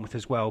AFC Bournemouth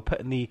as well,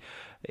 putting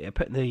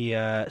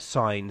the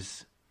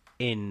signs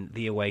in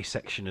the away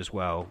section as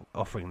well,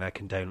 offering their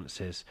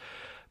condolences.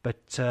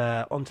 But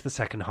on to the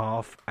second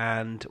half,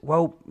 and,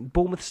 well,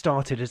 Bournemouth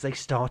started as they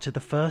started the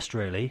first,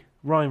 really.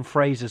 Ryan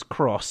Fraser's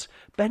cross.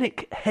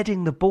 Bennett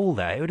heading the ball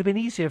there. It would have been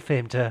easier for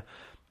him to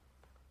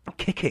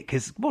kick it,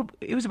 because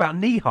it was about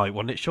knee-height,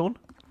 wasn't it, Sean?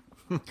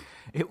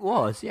 It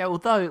was, yeah,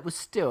 although it was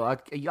still... I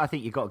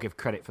think you've got to give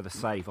credit for the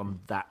save on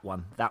that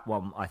one. That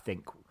one, I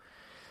think,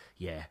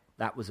 yeah,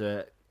 that was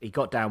he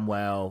got down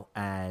well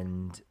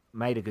and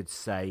made a good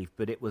save,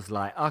 but it was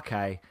like,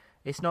 okay,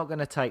 it's not going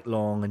to take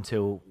long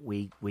until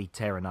we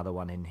tear another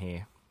one in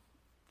here.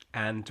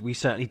 And we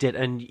certainly did.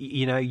 And,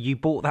 you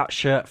bought that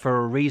shirt for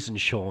a reason,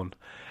 Sean.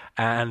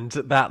 And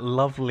that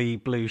lovely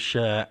blue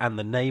shirt and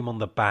the name on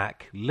the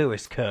back,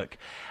 Lewis Cook.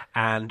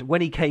 And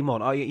when he came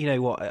on,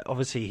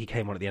 obviously he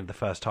came on at the end of the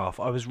first half.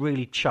 I was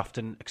really chuffed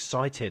and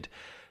excited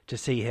to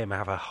see him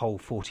have a whole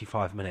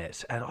 45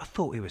 minutes, and I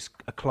thought he was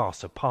a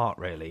class apart,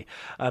 really.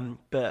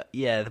 But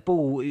yeah, the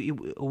ball,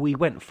 we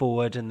went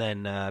forward, and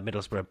then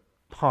Middlesbrough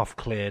half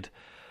cleared.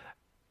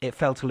 It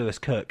fell to Lewis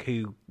Cook,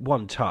 who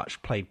one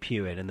touch played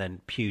Pugh in, and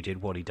then Pugh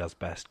did what he does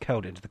best,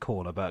 curled it into the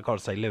corner. But I've got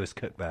to say, Lewis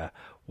Cook there,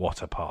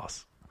 what a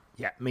pass.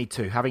 Yeah, me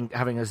too. Having,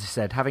 as I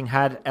said, having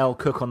had L.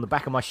 Cook on the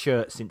back of my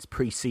shirt since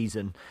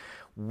pre-season,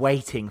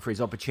 waiting for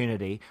his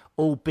opportunity,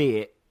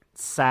 albeit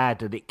sad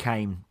that it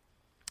came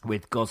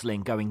with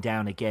Gosling going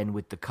down again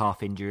with the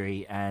calf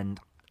injury, and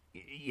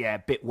yeah, a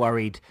bit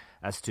worried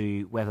as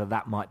to whether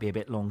that might be a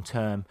bit long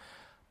term.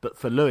 But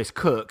for Lewis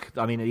Cook,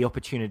 I mean, the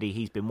opportunity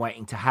he's been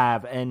waiting to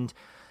have, and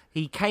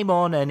he came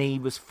on and he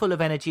was full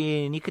of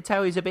energy, and you could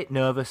tell he was a bit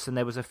nervous, and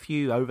there was a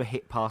few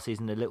overhit passes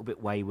and a little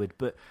bit wayward,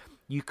 but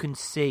you can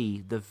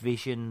see the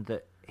vision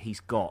that he's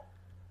got,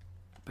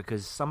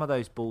 because some of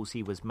those balls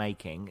he was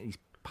making, he's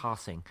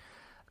passing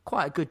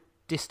quite a good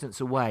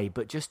distance away,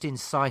 but just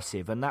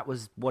incisive, and that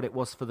was what it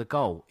was for the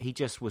goal. He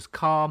just was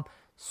calm,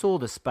 saw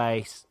the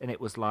space, and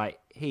it was like,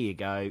 here you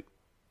go.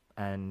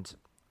 And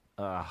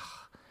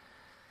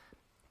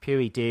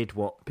Pugh did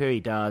what Pugh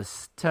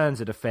does,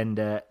 turns a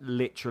defender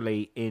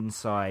literally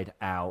inside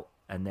out,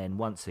 and then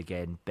once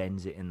again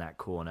bends it in that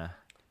corner.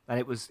 And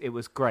it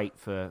was great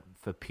for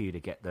Pugh to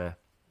get the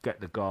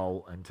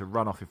goal and to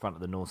run off in front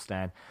of the North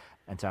Stand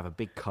and to have a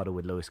big cuddle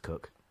with Lewis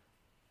Cook.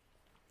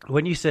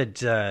 When you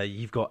said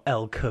you've got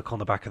El Cook on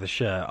the back of the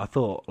shirt, I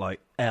thought like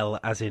El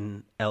as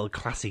in El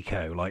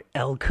Clasico, like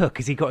El Cook.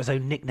 Has he got his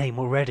own nickname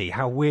already?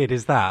 How weird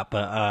is that?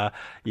 But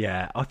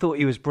yeah, I thought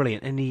he was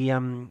brilliant, and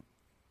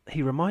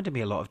he reminded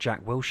me a lot of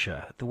Jack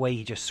Wilshere, the way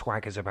he just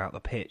swaggers about the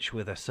pitch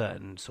with a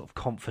certain sort of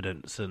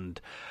confidence, and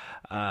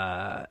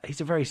he's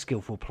a very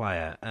skillful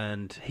player,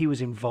 and he was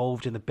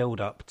involved in the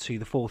build-up to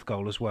the fourth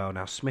goal as well.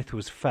 Now, Smith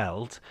was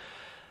felled,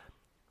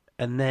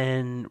 and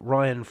then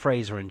Ryan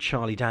Fraser and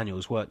Charlie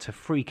Daniels worked a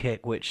free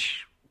kick,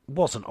 which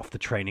wasn't off the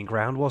training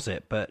ground, was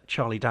it? But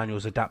Charlie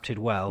Daniels adapted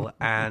well,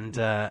 and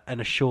an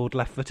assured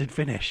left-footed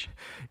finish.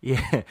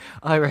 Yeah,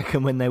 I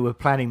reckon when they were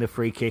planning the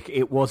free kick,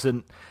 it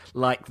wasn't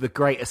like the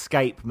Great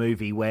Escape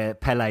movie where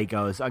Pele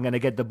goes, I'm going to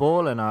get the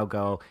ball and I'll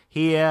go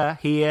here,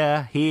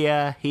 here,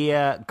 here,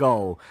 here,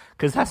 goal.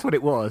 Because that's what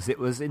it was. It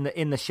was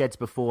in the sheds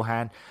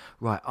beforehand.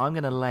 Right, I'm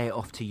going to lay it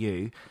off to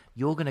you.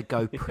 You're going to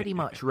go pretty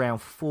much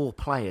round 4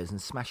 players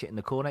and smash it in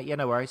the corner. Yeah,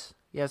 no worries.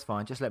 Yeah, it's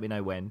fine. Just let me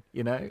know when,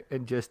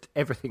 and just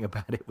everything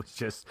about it was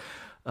just,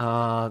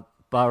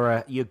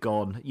 Borough, you're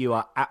gone. You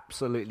are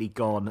absolutely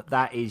gone.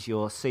 That is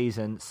your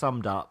season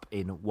summed up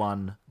in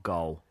one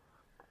goal.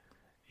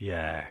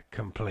 Yeah,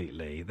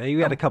 completely. We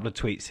had a couple of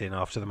tweets in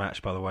after the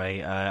match, by the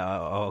way.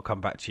 I'll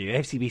come back to you.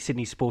 FCB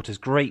Sydney supporters,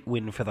 great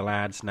win for the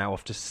lads. Now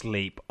off to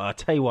sleep. I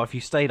tell you what, if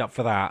you stayed up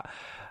for that,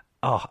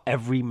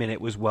 every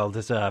minute was well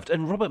deserved.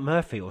 And Robert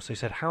Murphy also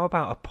said, how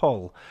about a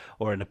poll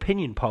or an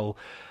opinion poll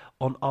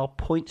on our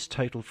points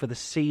total for the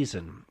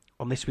season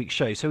on this week's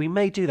show? So we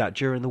may do that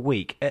during the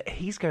week.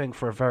 He's going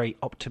for a very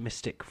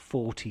optimistic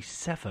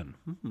 47.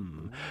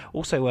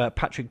 Also,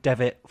 Patrick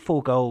Devitt,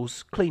 4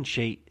 goals, clean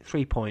sheet,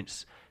 3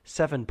 points,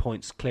 7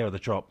 points clear of the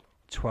drop,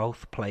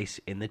 12th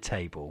place in the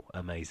table.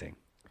 Amazing.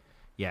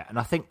 Yeah, and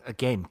I think,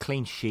 again,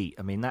 clean sheet.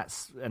 I mean,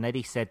 and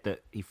Eddie said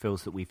that he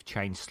feels that we've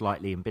changed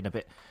slightly and been a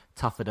bit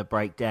tougher to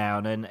break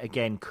down. And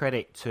again,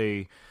 credit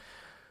to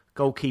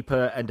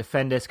goalkeeper and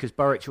defenders, because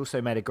Burridge also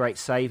made a great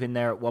save in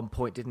there at one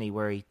point, didn't he,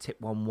 where he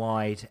tipped one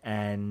wide.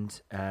 And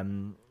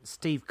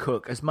Steve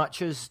Cook, as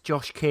much as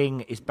Josh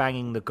King is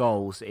banging the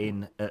goals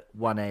in at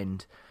one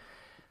end,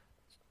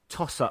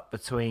 toss-up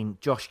between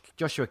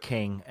Joshua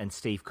King and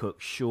Steve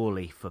Cook,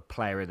 surely for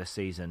player of the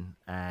season.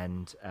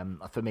 And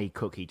for me,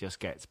 Cook, he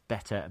just gets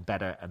better and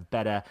better and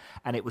better.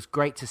 And it was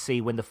great to see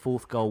when the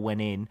 4th goal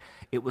went in.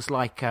 It was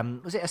like,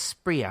 was it a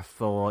Spria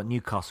for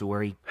Newcastle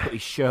where he put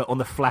his shirt on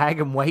the flag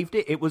and waved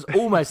it? It was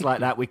almost like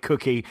that with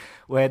Cookie,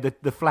 where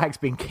the flag's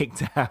been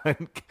kicked out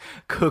and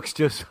Cook's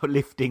just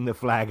lifting the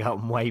flag up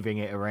and waving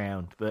it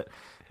around. But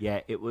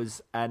yeah, it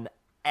was an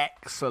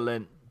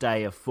excellent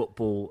day of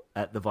football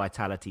at the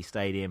Vitality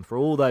Stadium for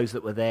all those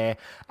that were there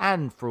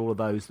and for all of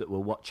those that were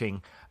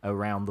watching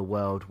around the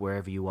world,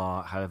 wherever you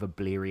are, however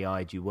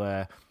bleary-eyed you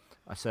were.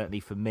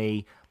 Certainly for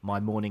me, my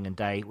morning and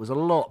day was a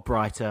lot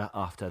brighter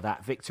after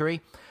that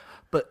victory.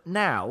 But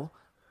now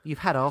you've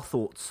had our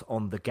thoughts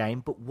on the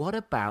game, but what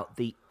about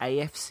the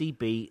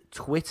AFCB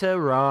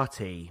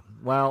Twitterati?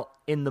 Well,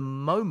 in the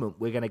moment,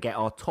 we're going to get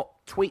our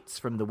top tweets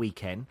from the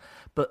weekend.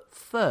 But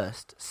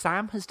first,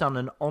 Sam has done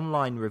an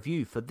online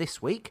review for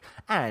this week.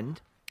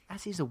 And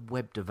as he's a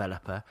web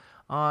developer,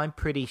 I'm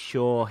pretty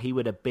sure he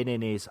would have been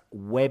in his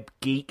web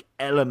geek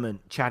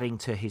element chatting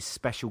to his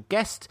special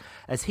guest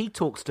as he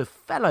talks to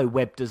fellow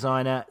web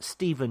designer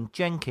Stephen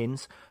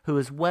Jenkins, who,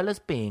 as well as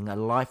being a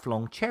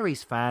lifelong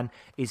Cherries fan,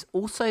 is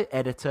also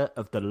editor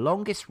of the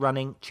longest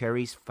running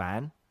Cherries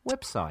fan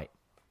website.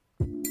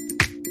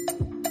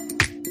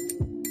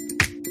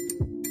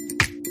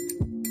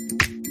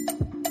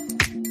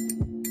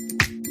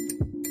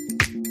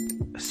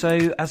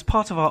 So, as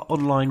part of our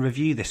online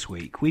review this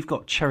week, we've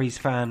got Cherries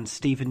fan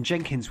Stephen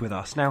Jenkins with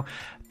us. Now,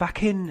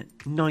 back in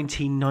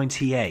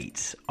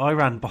 1998, I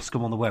ran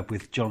Boscombe on the Web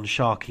with John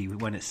Sharkey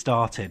when it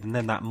started, and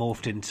then that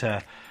morphed into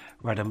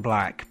Red and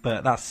Black,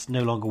 but that's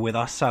no longer with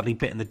us, sadly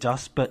bit in the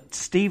dust. But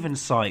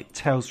Stephen's site,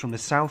 Tales from the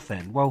South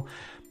End, well,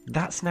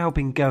 that's now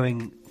been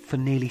going for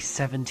nearly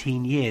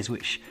 17 years,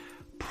 which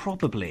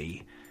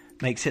probably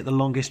makes it the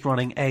longest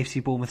running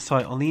AFC Bournemouth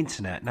site on the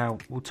internet. Now,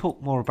 we'll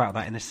talk more about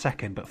that in a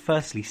second, but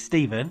firstly,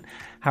 Stephen,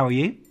 how are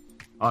you?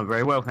 I'm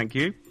very well, thank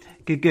you.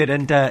 Good.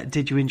 And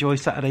did you enjoy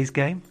Saturday's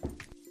game?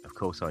 Of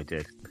course I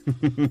did.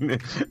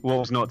 What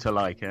was not to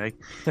like, eh?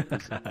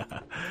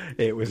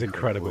 It was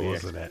incredible,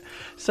 wasn't it?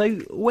 So,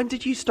 when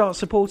did you start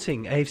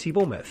supporting AFC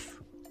Bournemouth?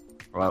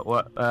 Right,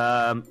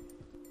 well,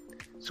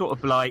 sort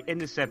of like in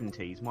the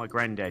 70s, my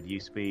granddad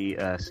used to be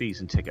a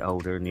season ticket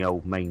holder in the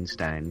old main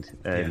stand,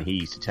 and he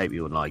used to take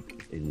me on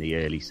like in the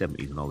early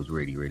 70s when I was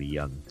really, really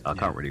young. I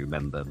can't really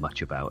remember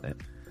much about it.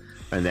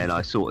 And then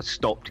I sort of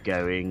stopped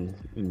going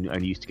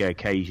and used to go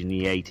occasionally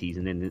in the 80s,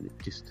 and then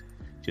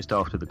just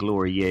after the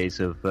glory years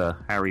of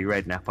Harry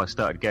Redknapp, I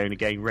started going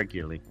again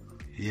regularly.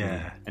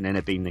 Yeah. And then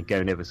I've been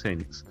going ever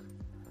since.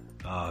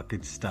 Ah,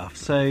 good stuff.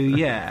 So,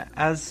 yeah,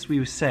 as we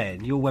were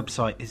saying, your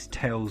website is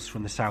Tales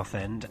from the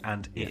Southend,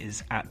 and it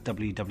is at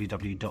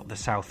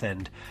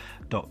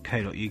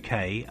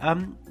www.thesouthendend.co.uk.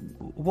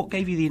 What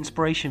gave you the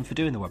inspiration for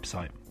doing the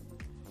website?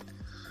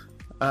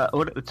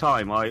 Well, at the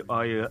time, I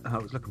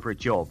was looking for a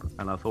job,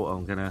 and I thought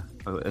I'm gonna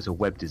as a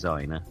web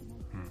designer,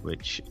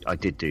 which I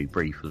did do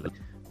briefly.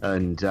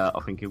 And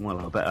I'm thinking,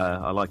 well,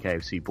 I like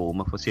AFC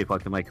Bournemouth. I'll see if I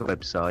can make a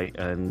website.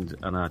 And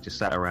I just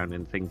sat around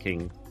and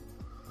thinking.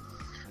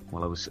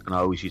 Well, I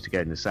always used to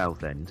go in the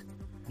Southend,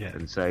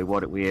 and so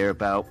why don't we hear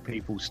about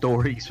people's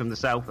stories from the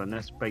Southend?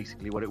 That's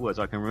basically what it was.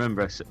 I can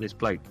remember this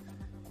bloke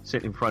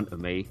sitting in front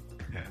of me,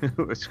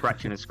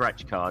 scratching a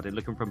scratch card, and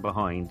looking from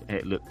behind,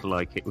 it looked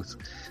like it was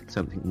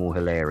something more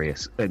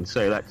hilarious. And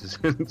so that just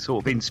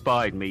sort of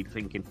inspired me,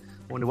 thinking,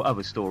 I wonder what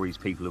other stories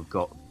people have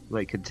got.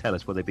 They could tell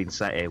us while they've been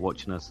sat here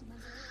watching us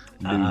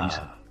lose.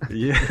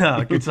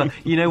 Yeah, good stuff.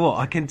 You know what?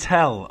 I can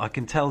tell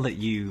that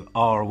you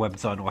are a web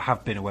designer or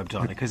have been a web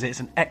designer because it's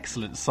an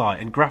excellent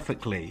site and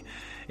graphically,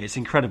 it's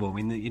incredible.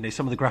 I mean,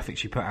 some of the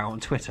graphics you put out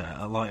on Twitter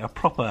are like a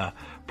proper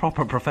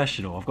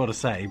professional, I've got to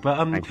say. But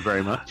thank you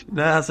very much.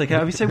 No, that's okay.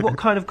 I mean, so what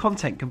kind of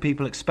content can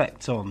people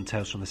expect on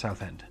Tales from the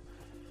Southend?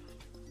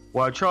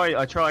 Well, I try.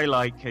 I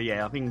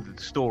think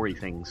the story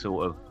thing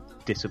sort of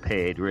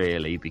disappeared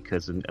really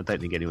because I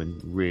don't think anyone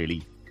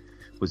really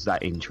was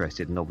that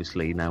interested, and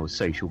obviously now with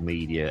social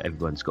media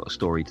everyone's got a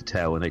story to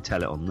tell and they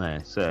tell it on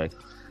there, so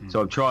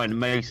I'm trying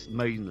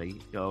mainly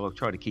I'll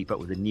try to keep up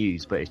with the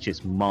news, but it's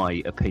just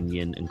my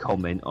opinion and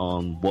comment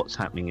on what's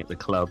happening at the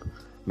club,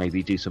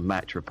 maybe do some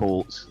match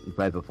reports if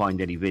I ever find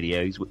any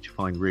videos, which I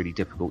find really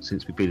difficult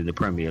since we've been in the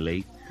Premier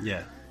League,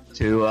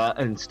 to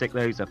and stick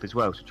those up as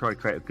well, so try to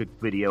create a good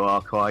video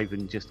archive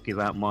and just give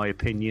out my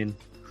opinion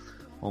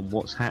on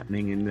what's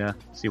happening and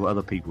see what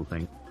other people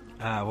think.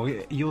 Well,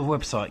 your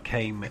website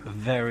came it was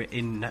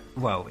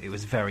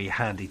very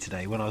handy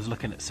today when I was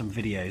looking at some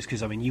videos,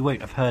 because I mean you won't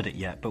have heard it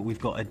yet, but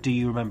we've got a Do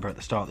You Remember at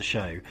the start of the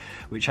show,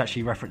 which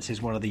actually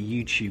references one of the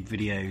YouTube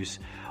videos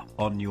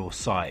on your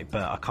site,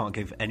 but I can't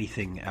give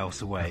anything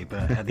else away.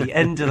 But at the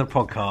end of the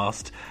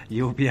podcast,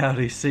 you'll be able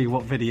to see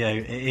what video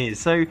it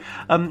is. So,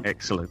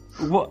 excellent.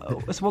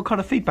 What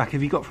kind of feedback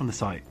have you got from the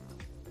site?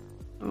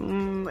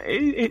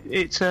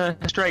 It's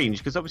strange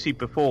because obviously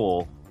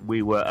before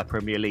we were a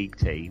Premier League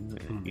team,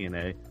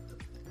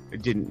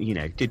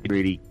 didn't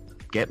really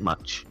get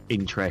much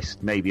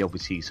interest. Maybe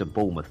obviously some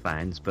Bournemouth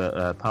fans, but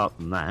apart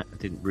from that,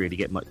 didn't really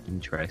get much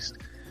interest.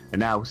 And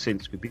now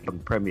since we've become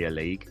Premier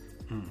League,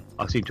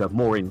 I seem to have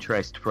more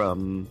interest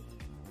from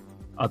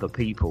other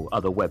people,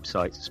 other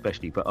websites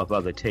especially, but of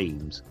other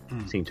teams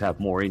seem to have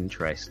more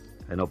interest.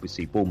 And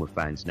obviously Bournemouth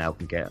fans now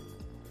can get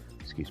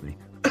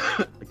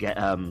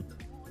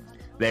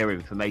their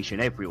information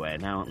everywhere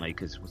now, aren't they?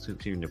 Because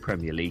since you're in the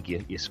Premier League,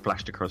 you're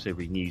splashed across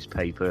every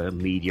newspaper,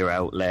 media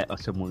outlet, or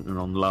someone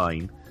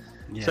online.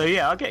 Yeah. So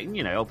I get,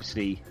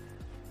 obviously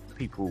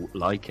people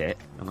like it,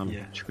 and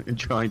I'm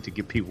trying to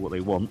give people what they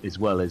want as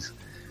well as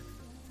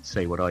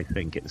say what I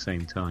think at the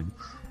same time.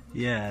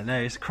 Yeah, no,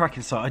 it's a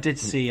cracking site. I did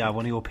see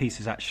one of your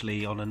pieces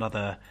actually on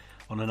another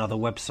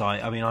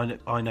website. I mean,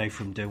 I know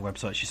from doing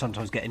websites, you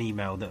sometimes get an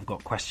email that have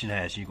got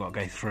questionnaires you've got to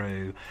go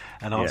through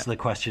and answer the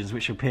questions,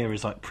 which appear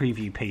as like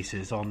preview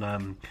pieces on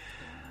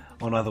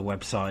other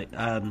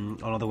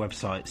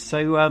websites.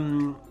 So I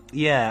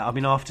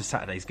mean, after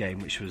Saturday's game,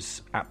 which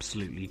was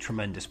absolutely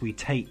tremendous, we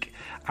take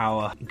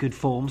our good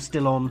form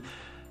still on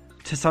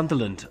to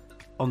Sunderland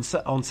on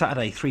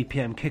Saturday, 3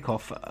 p.m.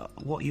 kickoff.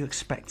 What are you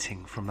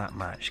expecting from that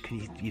match? Do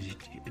you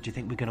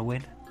think we're going to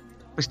win?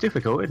 It's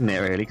difficult, isn't it,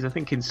 really? Because I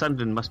think in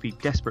Sunderland must be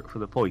desperate for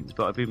the points,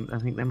 but I think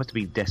they must have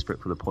been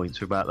desperate for the points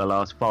for about the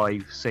last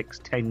 5, 6,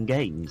 10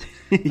 games.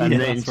 And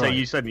then so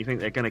you suddenly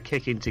think they're going to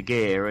kick into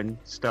gear and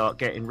start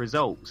getting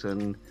results,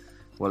 and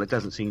well, it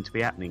doesn't seem to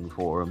be happening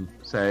for them.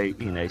 So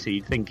so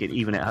you'd think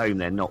even at home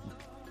they're not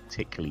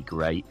particularly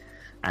great,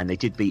 and they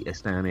did beat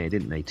us down here,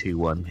 didn't they?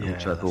 2-1,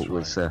 which I thought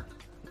was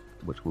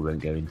which we won't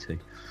go into.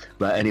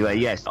 But anyway,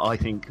 yes, I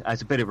think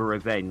as a bit of a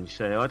revenge.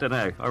 So I don't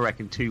know. I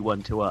reckon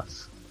 2-1 to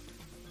us.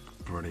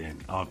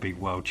 Brilliant. I'd be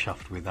well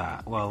chuffed with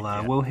that. Well,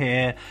 we'll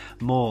hear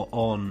more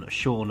on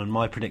Sean and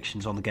my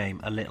predictions on the game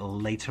a little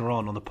later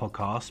on the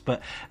podcast.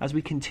 But as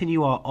we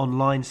continue our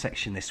online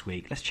section this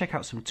week, let's check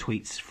out some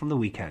tweets from the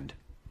weekend.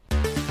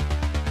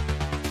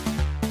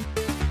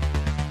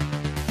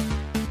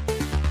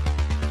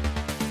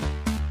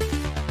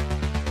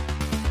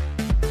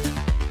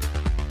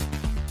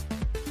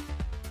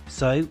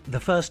 So, the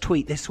first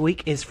tweet this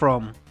week is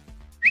from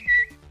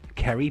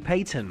Kerry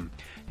Payton,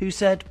 who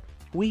said,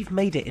 "We've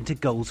made it into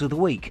goals of the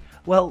week.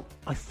 Well,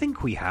 I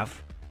think we have.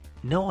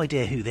 No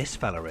idea who this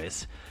fella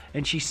is."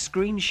 And she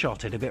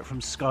screenshotted a bit from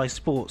Sky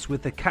Sports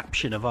with the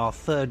caption of our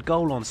third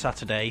goal on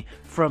Saturday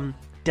from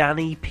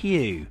Danny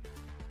Pugh.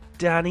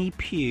 Danny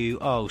Pugh,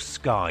 oh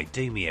Sky,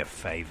 do me a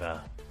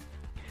favour.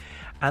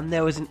 And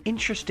there was an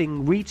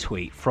interesting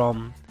retweet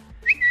from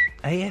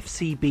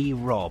AFCB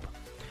Rob,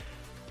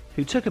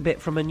 who took a bit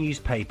from a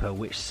newspaper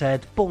which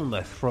said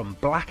Bournemouth from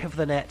black of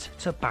the net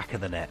to back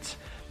of the net.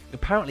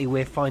 Apparently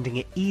we're finding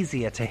it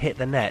easier to hit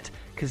the net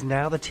because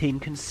now the team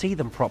can see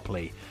them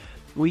properly.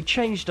 We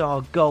changed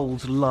our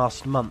goals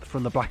last month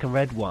from the black and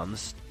red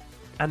ones,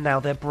 and now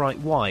they're bright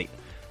white.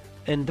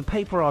 And the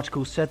paper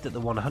article said that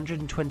the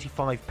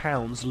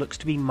 £125 looks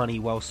to be money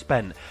well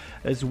spent,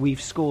 as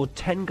we've scored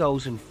 10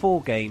 goals in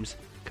 4 games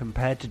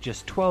compared to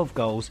just 12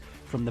 goals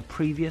from the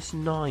previous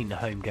 9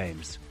 home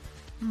games.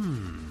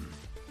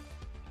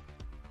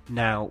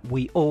 Now,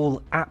 we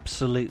all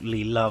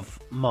absolutely love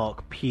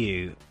Mark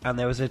Pugh, and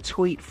there was a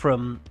tweet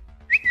from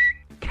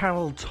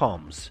Carol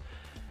Toms,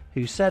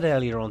 who said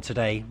earlier on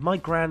today, "My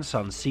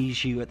grandson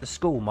sees you at the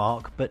school,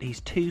 Mark, but he's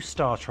too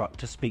starstruck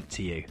to speak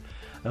to you."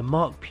 And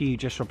Mark Pugh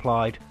just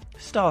replied,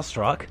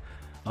 "Starstruck?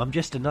 I'm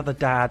just another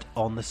dad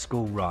on the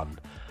school run."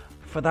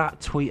 For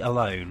that tweet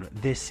alone,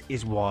 this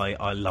is why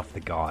I love the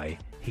guy.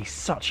 He's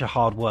such a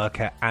hard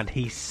worker and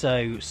he's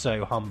so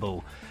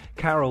humble.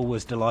 Carol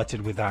was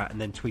delighted with that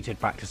and then tweeted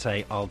back to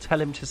say, "I'll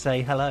tell him to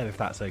say hello if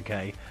that's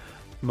okay."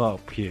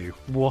 Mark Pugh,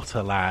 what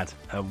a lad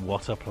and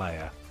what a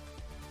player.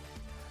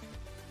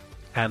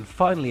 And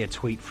finally a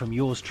tweet from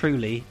yours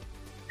truly,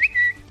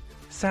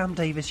 Sam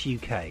Davis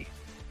UK,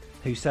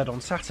 who said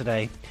on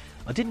Saturday,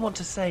 "I didn't want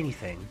to say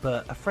anything,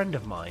 but a friend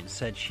of mine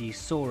said she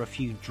saw a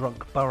few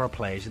drunk Borough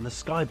players in the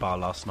Sky Bar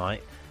last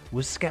night,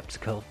 was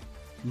sceptical,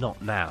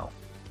 not now."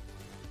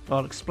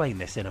 I'll explain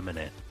this in a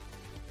minute.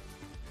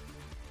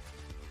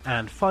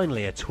 And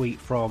finally a tweet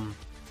from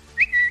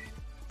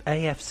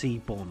AFC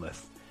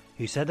Bournemouth,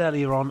 who said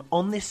earlier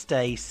on this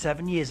day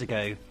 7 years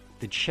ago,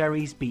 the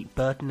Cherries beat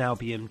Burton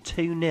Albion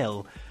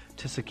 2-0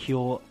 to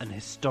secure an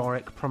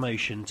historic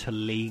promotion to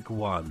League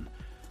One.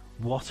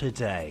 What a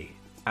day.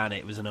 And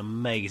it was an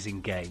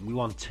amazing game. We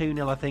won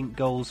 2-0, I think,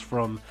 goals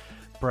from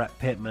Brett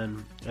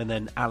Pittman and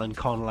then Alan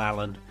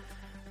Connell-Allen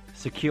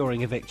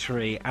securing a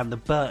victory, and the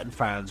Burton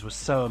fans were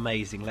so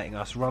amazing, letting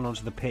us run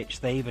onto the pitch.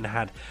 They even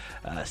had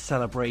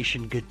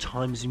celebration, good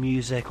times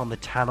music on the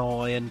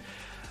tannoy, and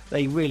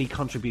they really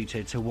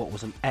contributed to what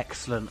was an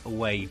excellent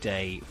away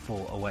day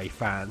for away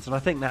fans. And I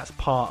think that's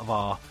part of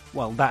our,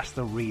 well, that's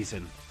the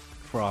reason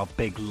for our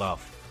big love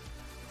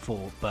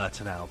for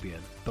Burton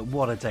Albion. But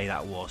what a day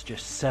that was,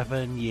 just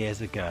 7 years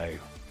ago.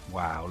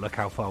 Wow, look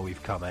how far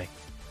we've come, eh?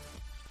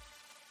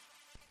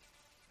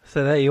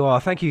 So there you are.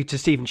 Thank you to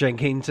Stephen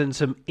Jenkins and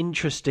some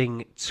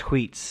interesting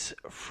tweets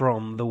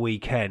from the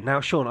weekend.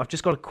 Now, Sean, I've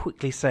just got to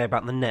quickly say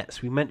about the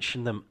Nets. We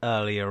mentioned them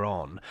earlier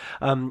on.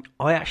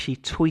 I actually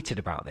tweeted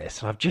about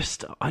this, and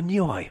I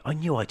knew I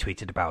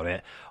tweeted about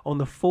it. On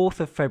the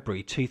 4th of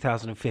February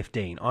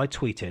 2015, I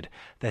tweeted,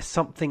 "There's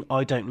something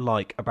I don't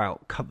like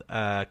about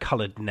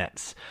coloured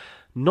nets.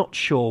 Not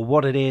sure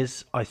what it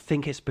is. I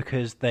think it's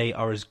because they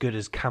are as good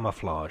as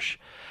camouflage."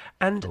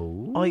 And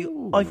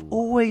I've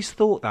always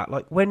thought that,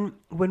 like when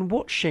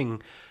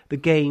watching the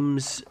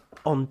games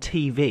on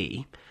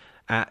TV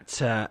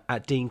at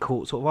Dean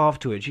Court sort of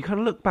afterwards, you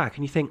kind of look back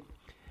and you think,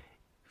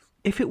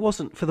 if it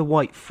wasn't for the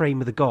white frame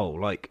of the goal,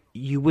 like,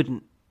 you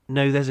wouldn't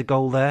know there's a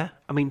goal there.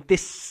 I mean,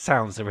 this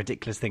sounds a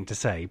ridiculous thing to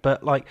say,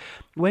 but like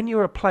when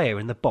you're a player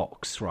in the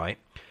box, right,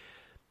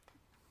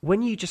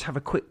 when you just have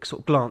a quick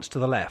sort of glance to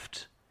the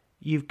left,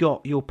 you've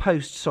got your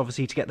posts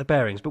obviously to get the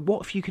bearings, but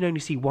what if you can only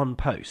see one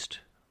post?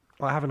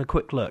 Like having a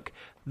quick look,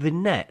 the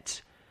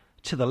net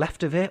to the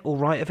left of it or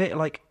right of it,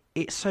 like,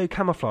 it's so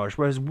camouflaged,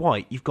 whereas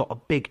white, you've got a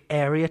big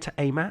area to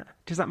aim at.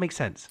 Does that make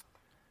sense?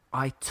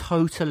 I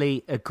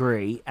totally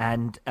agree.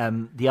 And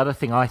the other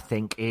thing I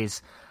think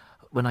is,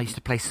 when I used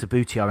to play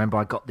Sabuti, I remember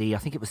I got I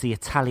think it was the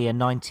Italia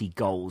 90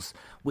 goals,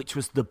 which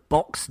was the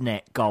box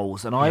net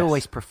goals. And I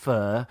always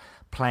prefer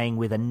playing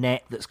with a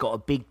net that's got a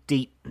big,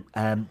 deep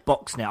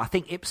box net. I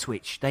think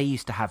Ipswich, they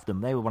used to have them.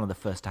 They were one of the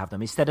first to have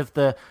them. Instead of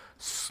the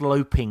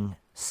sloping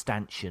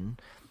stanchion,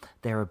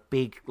 they're a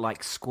big,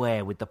 like,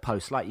 square with the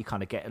post, like you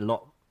kind of get a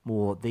lot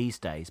more these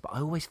days. But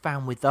I always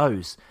found with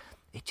those,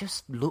 it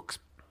just looks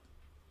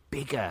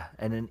bigger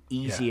and an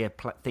easier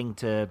thing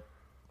to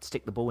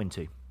stick the ball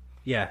into.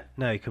 Yeah,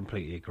 no,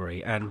 completely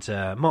agree. And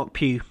Mark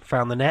Pugh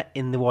found the net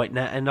in the white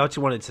net. And I just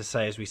wanted to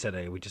say, as we said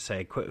earlier, we just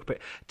say a quick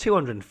bit,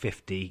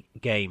 250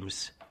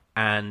 games,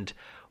 and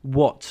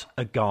what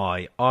a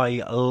guy.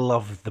 I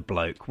love the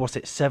bloke. What's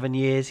it, 7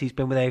 years he's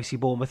been with AFC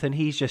Bournemouth, and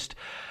he's just...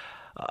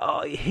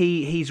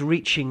 he's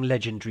reaching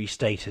legendary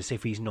status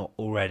if he's not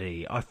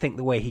already. I think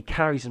the way he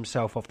carries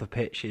himself off the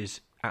pitch is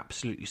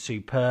absolutely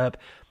superb.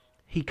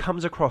 He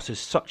comes across as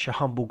such a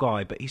humble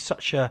guy, but he's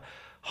such a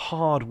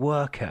hard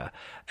worker.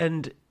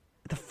 And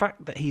the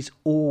fact that he's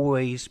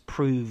always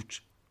proved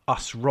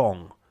us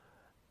wrong,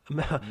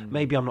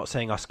 maybe I'm not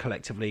saying us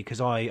collectively,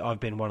 because I've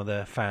been one of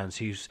the fans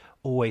who's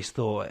always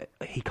thought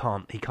he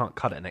can't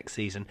cut it next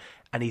season,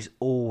 and he's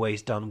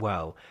always done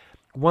well.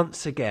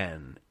 Once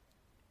again,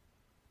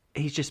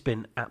 he's just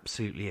been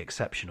absolutely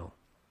exceptional.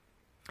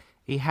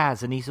 He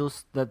has, and he's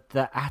also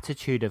the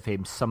attitude of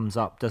him sums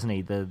up, doesn't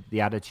he?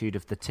 The attitude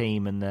of the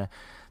team and the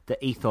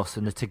ethos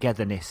and the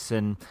togetherness,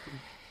 and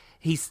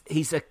he's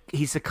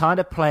a kind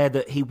of player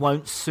that he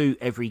won't suit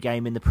every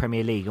game in the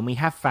Premier League, and we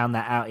have found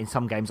that out in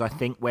some games, I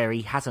think, where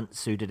he hasn't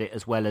suited it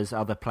as well as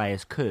other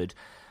players could.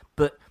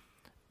 But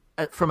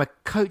from a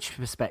coach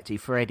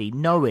perspective for Eddie,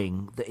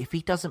 knowing that if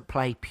he doesn't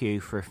play Pugh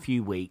for a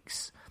few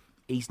weeks,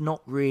 he's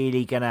not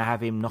really going to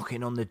have him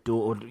knocking on the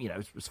door,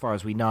 as far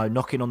as we know,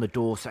 knocking on the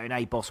door saying,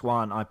 "Hey, boss, why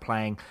aren't I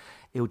playing?"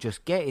 He'll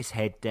just get his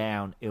head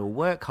down, he'll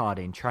work hard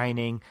in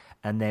training,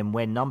 and then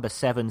when number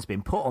 7's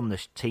been put on the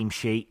team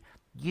sheet,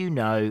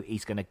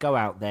 he's going to go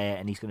out there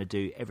and he's going to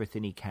do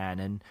everything he can.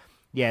 And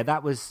yeah,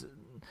 it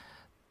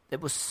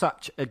was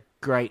such a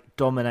great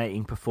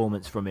dominating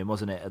performance from him,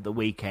 wasn't it, at the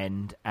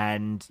weekend?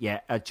 And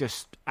yeah,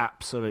 just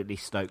absolutely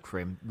stoked for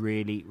him.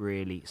 Really,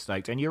 really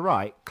stoked. And you're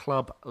right,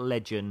 club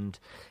legend.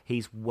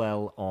 He's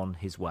well on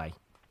his way.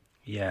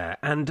 Yeah,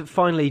 and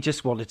finally,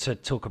 just wanted to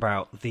talk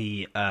about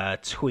the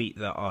tweet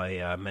that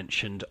I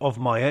mentioned of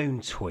my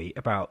own tweet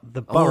about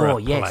the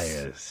Borough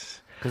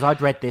players. Because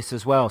I'd read this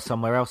as well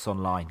somewhere else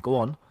online. Go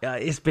on.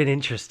 It's been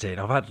interesting.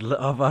 I've had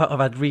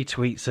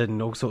retweets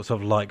and all sorts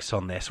of likes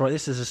on this. Right,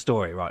 this is a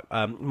story. Right,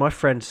 my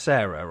friend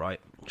Sarah. Right,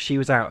 she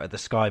was out at the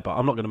Sky Bar.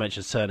 I'm not going to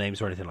mention surnames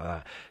or anything like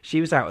that.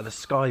 She was out at the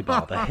Sky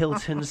Bar, the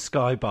Hilton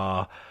Sky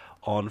Bar,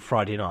 on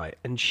Friday night,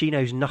 and she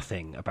knows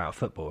nothing about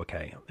football.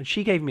 Okay, and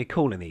she gave me a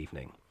call in the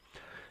evening,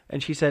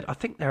 and she said, "I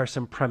think there are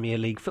some Premier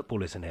League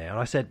footballers in here." And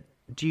I said,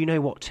 "Do you know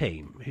what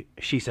team?"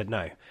 She said,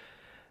 "No."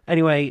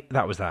 Anyway,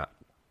 that was that.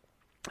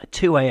 At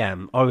 2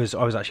 a.m, I was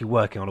actually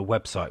working on a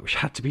website which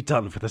had to be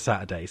done for the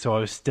Saturday, so I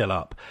was still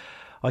up.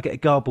 I get a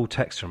garbled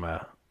text from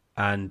her,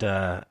 and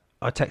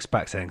I text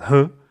back saying,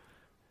 "Huh?"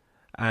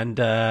 And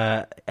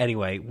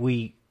anyway,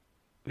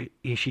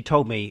 she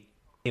told me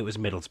it was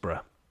Middlesbrough.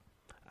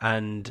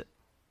 And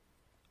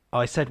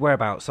I said,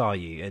 "Whereabouts are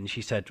you?" And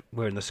she said,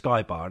 "We're in the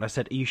Sky Bar." And I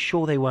said, "Are you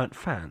sure they weren't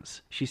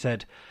fans?" She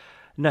said,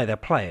 "No, they're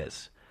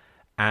players."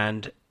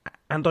 And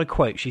I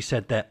quote, she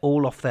said, "They're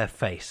all off their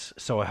face,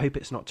 so I hope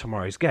it's not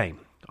tomorrow's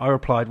game." I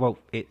replied, "Well,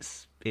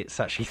 it's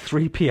actually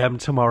 3 p.m.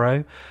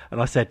 tomorrow."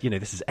 And I said,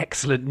 "This is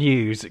excellent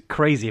news.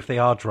 Crazy if they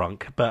are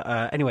drunk." But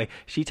anyway,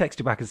 she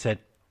texted back and said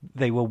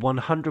they were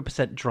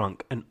 100%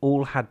 drunk and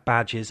all had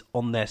badges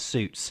on their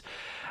suits.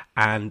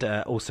 And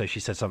also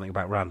she said something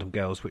about random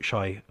girls, which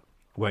I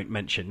won't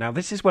mention. Now,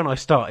 this is when I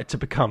started to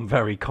become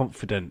very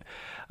confident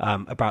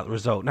about the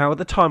result. Now, at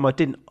the time, I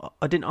didn't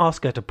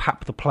ask her to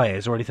pap the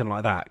players or anything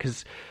like that,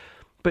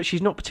 but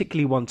she's not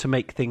particularly one to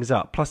make things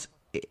up. Plus,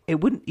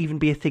 it wouldn't even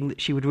be a thing that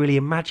she would really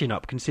imagine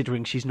up,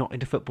 considering she's not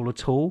into football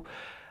at all.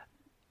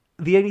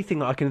 The only thing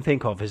that I can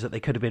think of is that they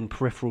could have been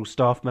peripheral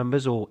staff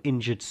members or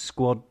injured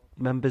squad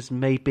members,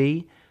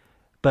 maybe.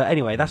 But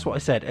anyway, that's what I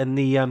said. And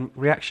the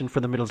reaction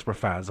from the Middlesbrough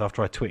fans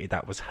after I tweeted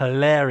that was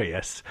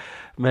hilarious.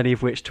 Many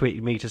of which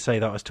tweeted me to say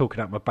that I was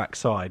talking out my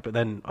backside. But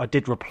then I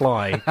did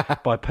reply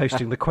by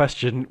posting the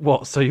question,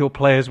 "What, so your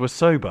players were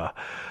sober?"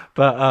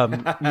 But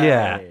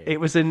yeah, that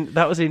was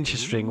an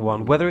interesting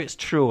one. Whether it's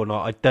true or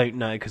not, I don't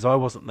know, because I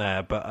wasn't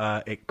there.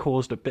 But it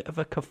caused a bit of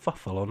a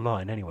kerfuffle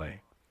online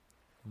anyway.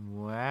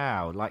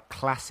 Wow, like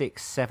classic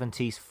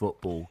 70s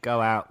football. Go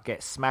out,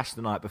 get smashed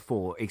the night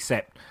before,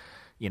 except...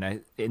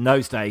 in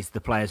those days, the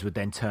players would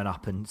then turn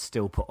up and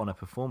still put on a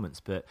performance.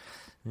 But,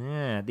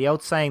 yeah, the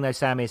old saying, though,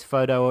 Sam, is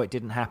photo or it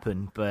didn't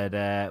happen.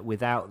 But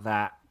without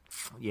that,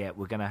 yeah,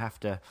 we're going to have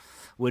to...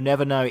 We'll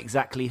never know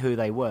exactly who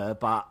they were.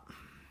 But,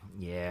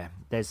 yeah,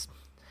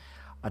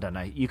 I don't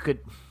know. You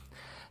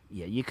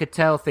could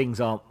tell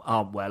things aren't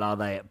well, are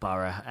they, at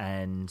Borough?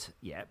 And,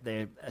 yeah,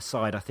 they're a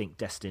side, I think,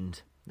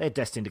 destined... They're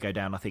destined to go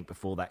down, I think,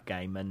 before that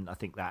game, and I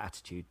think that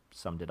attitude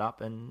summed it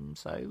up, and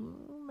so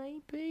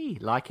maybe.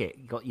 Like it.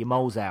 You got your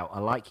moles out. I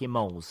like your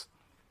moles.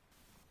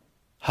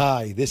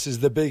 Hi, this is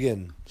the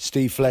Biggin,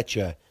 Steve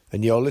Fletcher,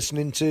 and you're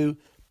listening to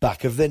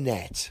Back of the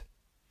Net.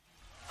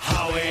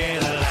 How are the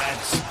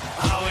lads?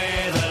 How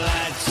are the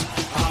lads?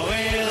 How are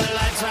the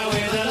lads? How are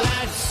the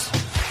lads?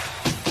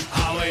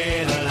 How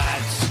are the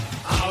lads?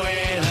 How are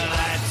the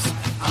lads?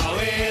 How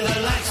are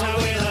the lads? How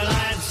are the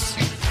lads?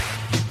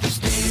 The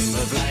Stadium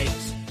of Light.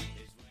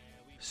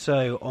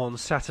 So on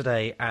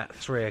Saturday at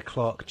 3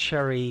 o'clock,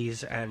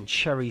 Cherries and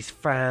Cherries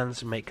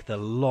fans make the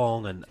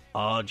long and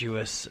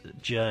arduous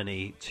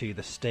journey to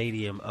the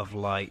Stadium of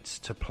Light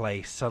to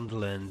play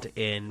Sunderland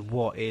in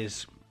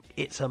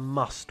it's a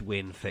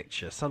must-win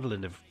fixture.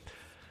 Sunderland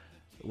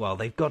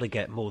they've got to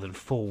get more than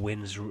 4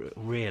 wins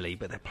really,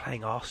 but they're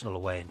playing Arsenal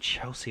away and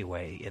Chelsea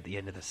away at the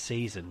end of the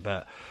season.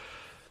 But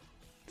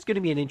it's going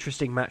to be an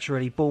interesting match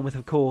really. Bournemouth,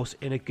 of course,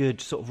 in a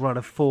good sort of run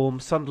of form.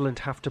 Sunderland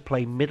have to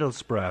play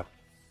Middlesbrough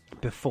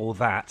before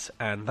that,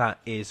 and that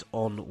is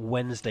on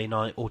Wednesday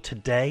night, or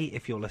today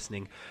if you're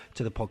listening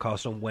to the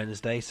podcast on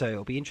Wednesday. So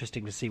it'll be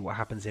interesting to see what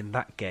happens in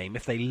that game.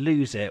 If they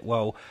lose it,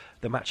 well,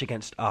 the match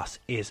against us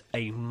is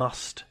a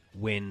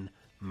must-win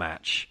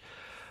match.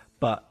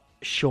 But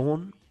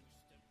Sean,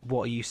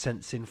 what are you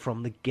sensing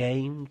from the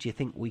game? Do you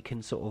think we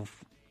can sort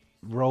of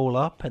roll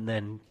up and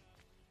then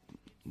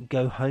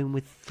go home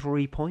with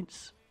 3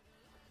 points?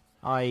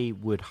 I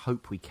would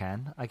hope we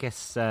can. I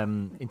guess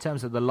in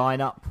terms of the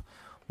lineup,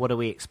 what are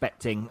we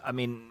expecting? I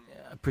mean,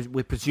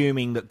 we're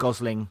presuming that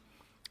Gosling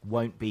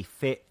won't be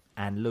fit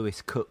and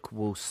Lewis Cook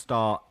will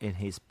start in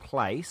his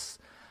place,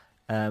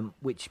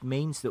 which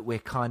means that we're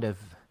kind of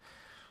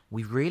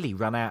we've really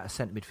run out of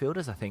centre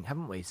midfielders, I think,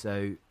 haven't we?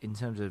 So in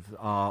terms of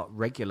our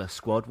regular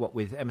squad, what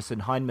with Emerson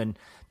Heinemann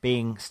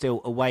being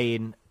still away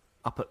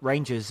up at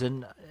Rangers,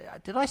 and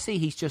did I see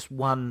he's just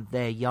won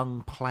their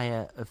Young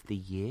Player of the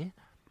Year?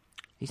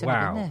 He's only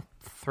been there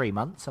 3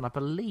 months, and I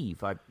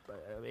believe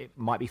it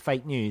might be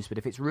fake news, but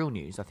if it's real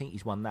news, I think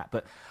he's won that.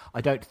 But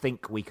I don't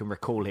think we can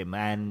recall him,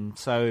 and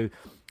so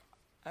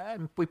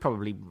we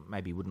probably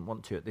maybe wouldn't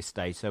want to at this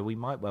stage. So we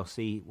might well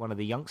see one of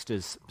the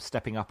youngsters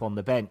stepping up on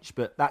the bench.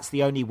 But that's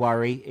the only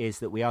worry, is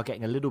that we are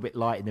getting a little bit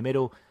light in the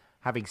middle.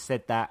 Having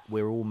said that,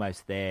 we're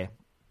almost there.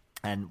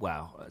 And,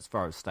 well, as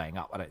far as staying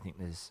up, I don't think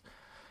there's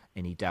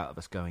any doubt of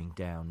us going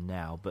down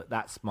now. But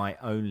that's my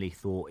only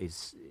thought.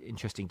 Is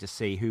interesting to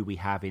see who we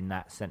have in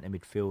that centre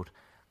midfield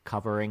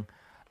covering.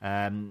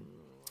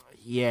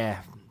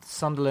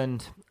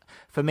 Sunderland.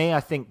 For me,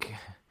 I think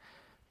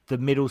the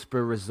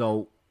Middlesbrough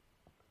result,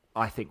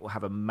 I think, will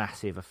have a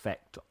massive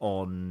effect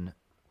on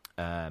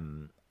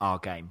our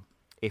game.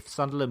 If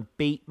Sunderland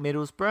beat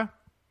Middlesbrough,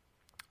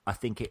 I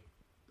think it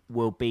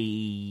will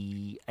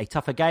be a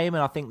tougher game,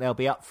 and I think they'll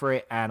be up for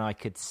it. And I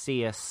could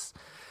see us.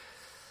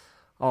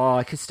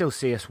 I could still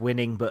see us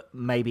winning, but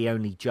maybe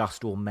only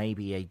just, or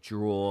maybe a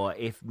draw.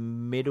 If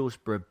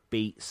Middlesbrough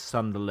beat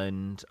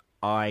Sunderland,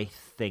 I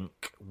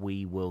think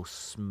we will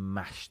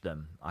smash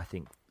them. I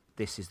think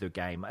this is the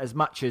game. As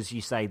much as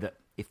you say that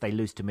if they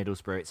lose to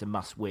Middlesbrough, it's a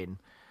must-win,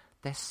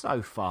 they're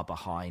so far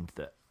behind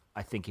that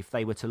I think if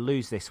they were to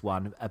lose this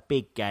one, a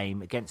big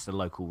game against a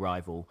local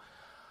rival,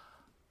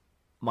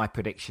 my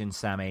prediction,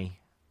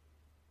 Sammy,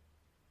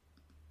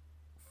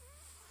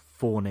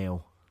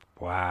 4-0.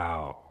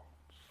 Wow.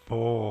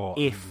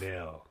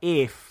 4-0.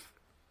 If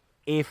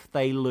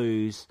they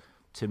lose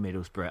to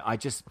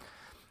Middlesbrough,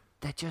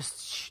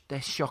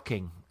 they're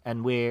shocking,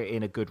 and we're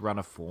in a good run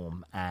of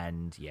form.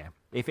 And yeah,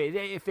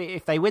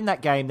 if they win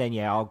that game, then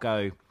yeah, I'll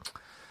go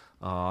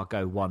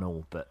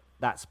 1-1. But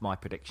that's my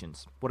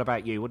predictions. What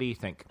about you? What do you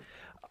think?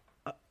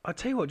 I'll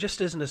tell you what,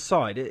 just as an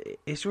aside,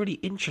 it's really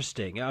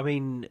interesting. I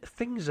mean,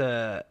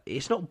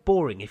 it's not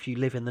boring if you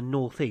live in the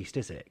northeast,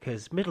 is it?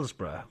 Because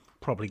Middlesbrough,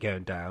 probably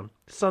going down.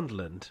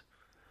 Sunderland,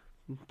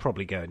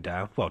 probably going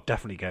down. Well,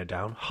 definitely going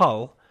down.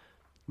 Hull,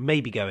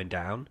 maybe going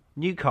down.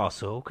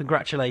 Newcastle,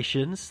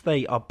 congratulations.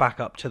 They are back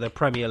up to the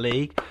Premier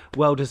League.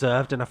 Well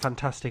deserved, and a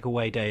fantastic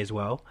away day as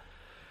well.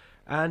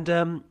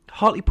 And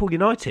Hartlepool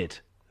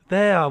United,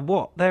 they're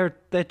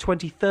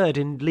 23rd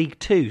in League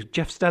Two.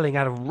 Jeff Stelling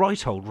had a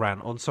right old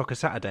rant on Soccer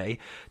Saturday,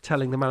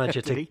 telling the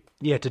manager to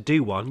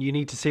do one. You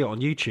need to see it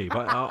on YouTube.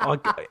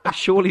 I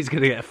surely he's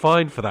going to get a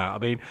fine for that. I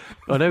mean,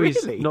 I know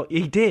he's not.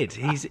 He did.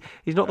 He's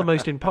not the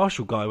most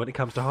impartial guy when it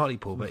comes to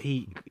Hartlepool, but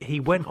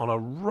he went on a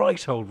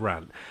right old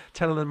rant,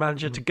 telling the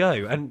manager to go,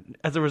 and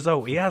as a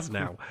result, he has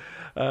now.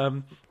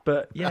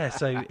 But yeah,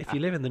 so if you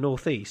live in the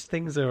northeast,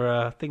 things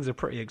are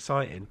pretty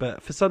exciting.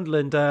 But for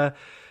Sunderland,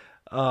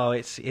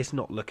 it's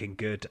not looking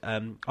good.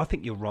 I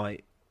think you're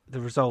right. The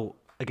result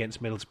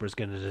against Middlesbrough is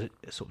going to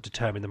sort of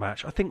determine the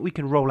match. I think we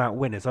can roll out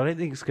winners. I don't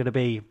think it's going to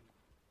be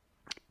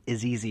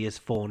as easy as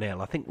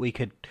 4-0. I think we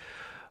could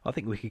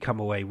come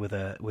away with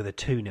a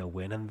 2-0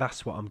 win, and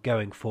that's what I'm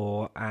going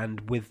for.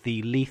 And with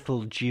the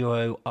lethal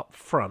duo up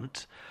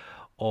front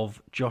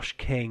of Josh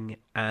King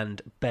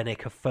and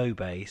Benik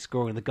Afobe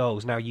scoring the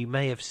goals. Now, you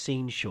may have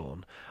seen,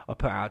 Sean, I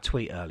put out a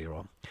tweet earlier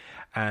on,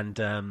 and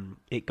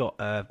it got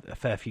a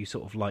fair few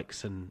sort of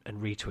likes and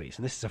retweets.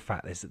 And this is a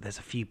fact, there's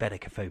a few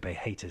Benik Afobe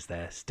haters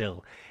there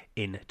still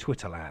in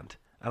Twitterland.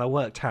 And I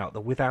worked out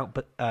that without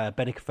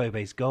Benik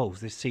Afobe's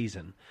goals this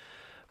season,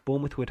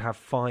 Bournemouth would have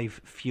 5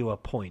 fewer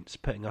points,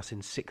 putting us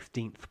in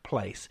 16th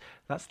place.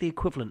 That's the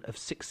equivalent of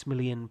 £6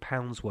 million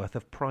worth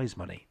of prize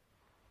money.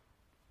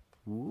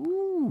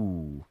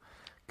 Ooh,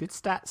 good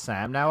stat,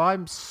 Sam. Now,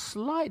 I'm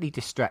slightly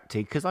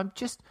distracted because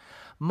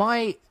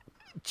my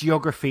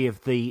geography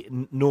of the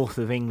north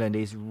of England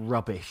is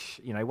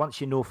rubbish. You know, once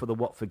you're north of the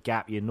Watford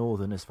Gap, you're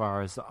northern as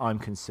far as I'm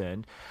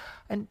concerned.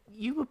 And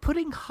you were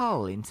putting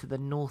Hull into the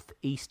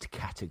northeast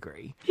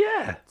category.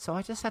 Yeah. So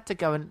I just had to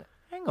go and,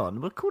 hang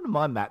on, well, according to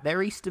my map,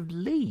 they're east of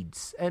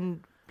Leeds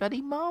and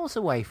bloody miles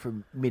away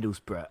from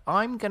Middlesbrough.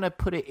 I'm going to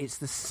put it's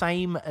the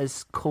same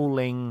as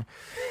calling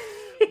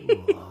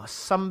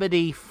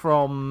somebody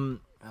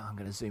from, I'm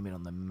going to zoom in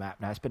on the map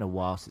now. It's been a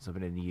while since I've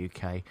been in the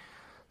UK.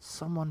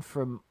 Someone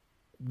from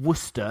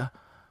Worcester,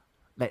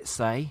 let's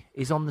say,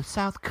 is on the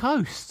south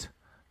coast.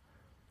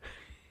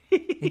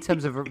 In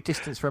terms of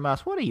distance from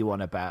us, what are you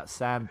on about,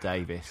 Sam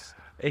Davis?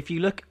 If you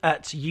look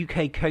at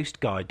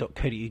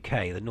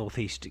ukcoastguide.co.uk, the North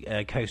East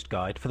Coast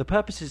Guide, for the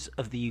purposes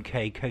of the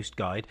UK Coast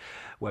Guide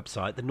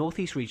website, the North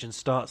East region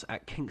starts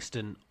at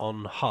Kingston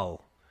on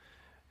Hull.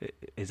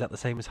 Is that the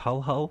same as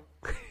Hull?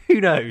 Who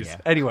knows?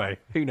 Yeah. Anyway,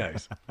 who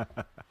knows?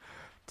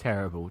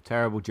 Terrible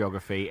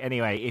geography.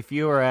 Anyway, if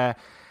you're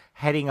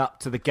heading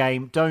up to the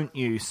game, don't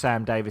use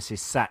Sam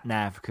Davis's sat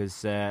nav,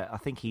 because I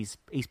think he's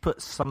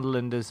put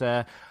Sunderland as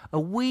a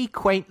wee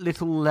quaint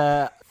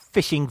little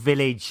fishing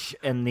village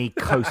in the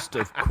coast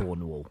of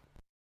Cornwall.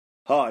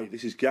 Hi,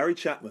 this is Gary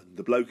Chapman,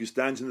 the bloke who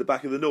stands in the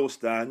back of the North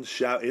Stand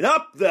shouting,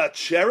 "Up the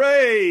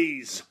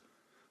cherries!"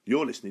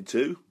 You're listening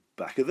to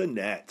Back of the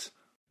Net.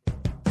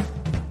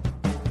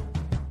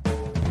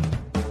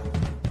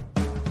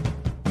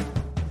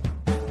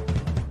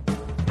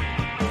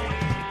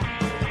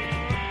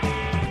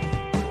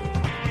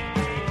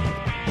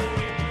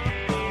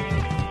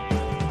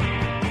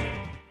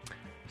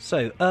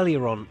 So,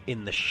 earlier on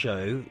in the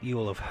show, you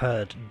will have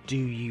heard Do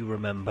You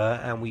Remember?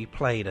 And we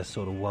played a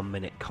sort of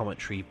 1-minute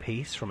commentary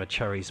piece from a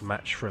Cherries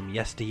match from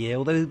yesteryear,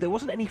 although there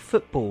wasn't any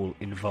football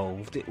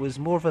involved. It was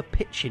more of a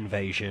pitch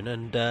invasion,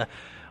 and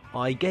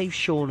I gave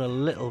Sean a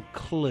little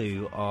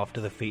clue after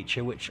the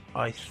feature, which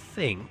I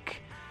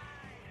think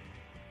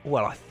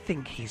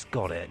he's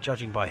got it,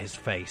 judging by his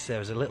face. There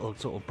was a little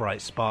sort of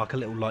bright spark, a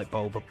little light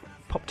bulb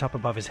popped up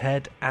above his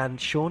head. And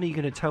Sean, are you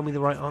going to tell me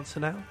the right answer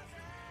now?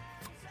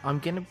 I'm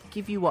going to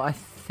give you what I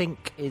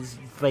think is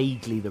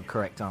vaguely the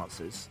correct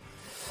answers.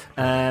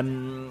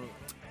 I'm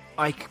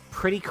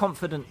pretty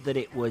confident that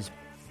it was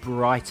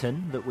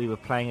Brighton that we were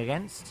playing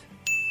against.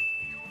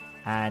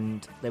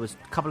 And there was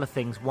a couple of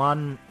things.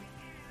 One,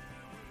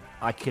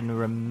 I can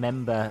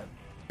remember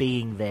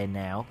being there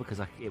now because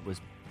it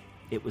was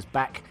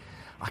back.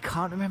 I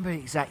can't remember the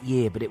exact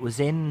year, but it was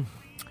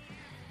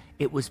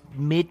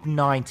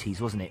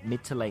mid-90s, wasn't it?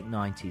 Mid to late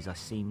 90s, I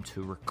seem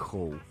to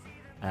recall.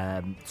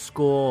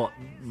 Score,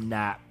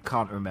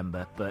 can't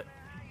remember, but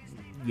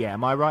yeah,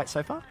 am I right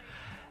so far?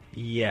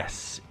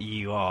 Yes,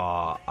 you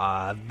are.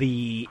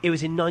 It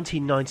was in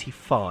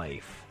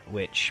 1995,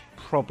 which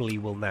probably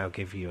will now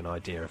give you an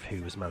idea of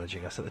who was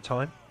managing us at the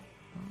time.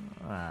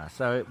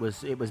 So it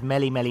was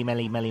Melly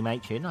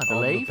Machin, I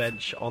believe.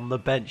 On the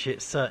bench,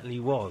 it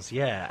certainly was.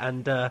 Yeah,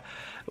 and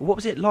what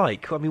was it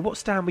like? I mean, what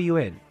stand were you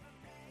in?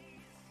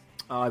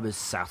 I was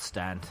South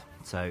Stand,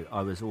 so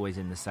I was always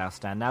in the South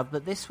Stand. Now,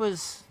 but this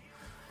was.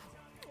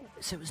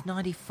 So it was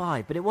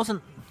 95, but it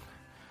wasn't...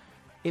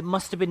 It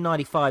must have been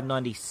 95,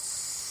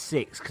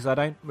 96, because I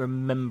don't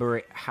remember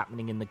it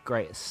happening in the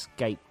Great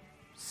Escape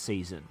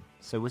season.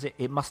 So was it...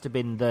 It must have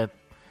been the...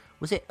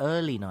 Was it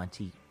early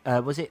 90...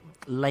 was it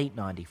late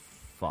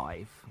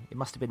 95? It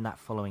must have been that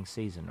following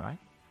season, right?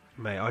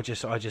 Mate, I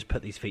just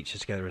put these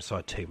features together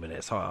inside 2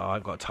 minutes.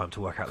 I've got time to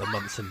work out the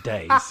months and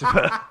days.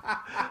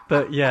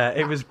 But yeah,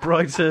 it was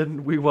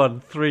Brighton. We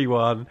won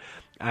 3-1.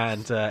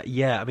 And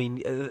I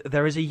mean,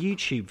 there is a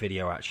YouTube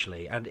video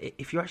actually, and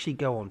if you actually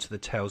go onto the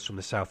Tales from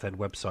the Southend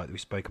website that we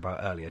spoke about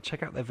earlier,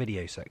 check out their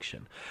video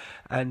section,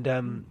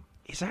 and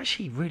it's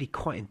actually really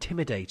quite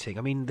intimidating.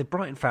 I mean, the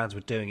Brighton fans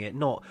were doing it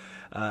not,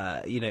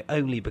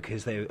 only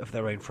because of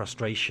their own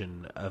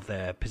frustration of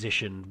their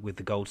position with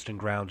the Goldstone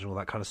ground and all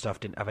that kind of stuff,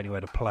 didn't have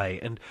anywhere to play,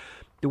 and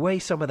the way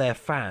some of their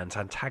fans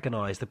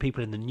antagonised the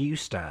people in the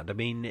newsstand, I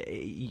mean,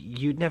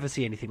 you'd never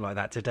see anything like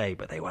that today,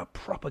 but they were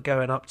proper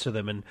going up to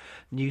them, and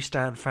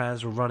newsstand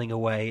fans were running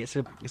away. It's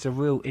a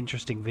real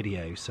interesting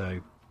video,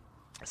 so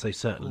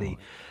certainly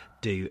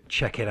do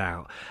check it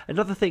out.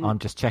 Another thing... I'm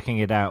just checking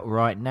it out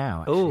right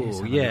now.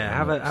 Oh, yeah,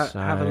 have a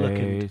look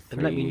and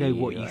let me know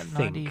what you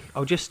think.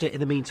 I'll just, in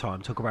the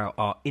meantime, talk about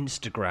our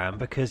Instagram,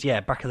 because,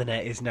 Back of the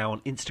Net is now on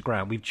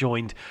Instagram. We've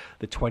joined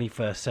the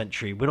 21st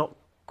century. We're not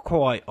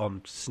quite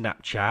on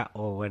Snapchat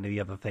or any of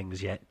the other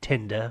things yet.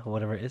 Tinder or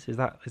whatever it is. Is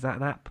that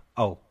an app?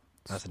 Oh,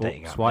 that's a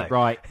dating app. Swipe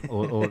right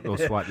or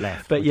swipe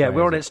left. But yeah,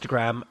 we're on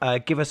Instagram.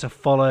 Give us a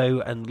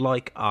follow and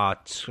like our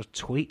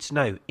tweets.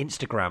 No,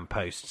 Instagram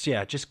posts.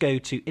 Yeah, just go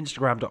to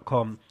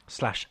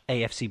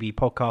instagram.com/AFCB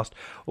podcast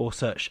or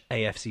search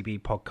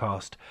AFCB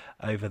podcast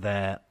over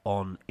there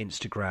on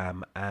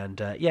Instagram.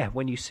 And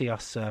when you see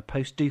us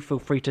post, do feel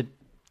free to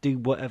do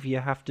whatever you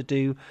have to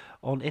do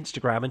on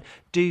Instagram, and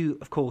do,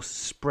 of course,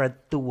 spread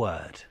the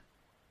word.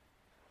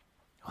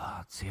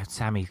 Oh, see,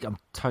 Sammy, I'm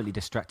totally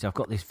distracted. I've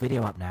got this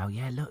video up now.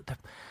 Yeah, look, the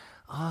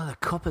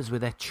coppers with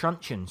their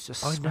truncheons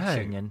just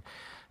smashing, and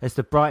as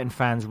the Brighton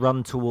fans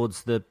run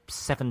towards the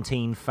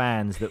 17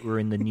 fans that were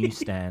in the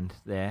newsstand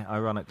there,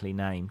 ironically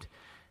named.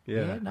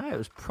 Yeah, no, it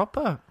was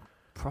proper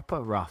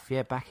rough.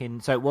 Yeah, back in,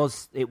 so it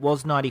was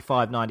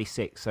 95,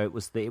 96. So it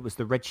was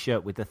the red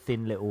shirt with the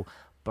thin little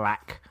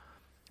black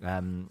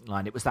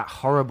line. It was that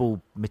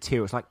horrible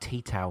material. It's like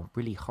tea towel,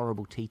 really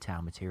horrible tea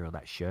towel material,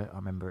 that shirt. I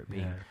remember it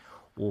being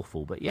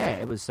awful. But yeah,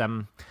 it was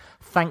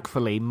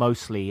thankfully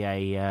mostly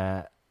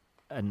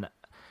and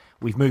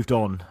we've moved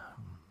on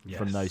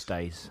from those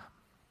days.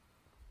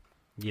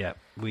 Yeah,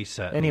 we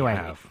certainly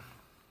have.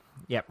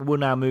 Yeah, we'll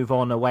now move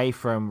on away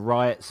from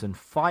riots and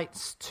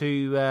fights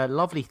to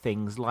lovely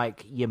things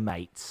like your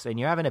mates. And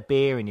you're having a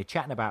beer and you're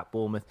chatting about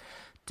Bournemouth.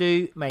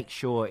 Do make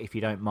sure, if you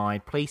don't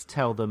mind, please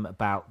tell them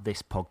about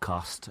this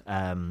podcast.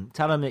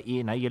 Tell them that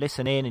you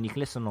listen in, and you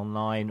can listen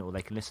online, or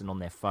they can listen on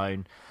their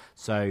phone.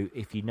 So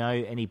if you know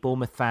any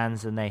Bournemouth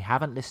fans and they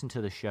haven't listened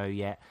to the show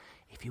yet,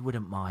 if you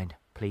wouldn't mind,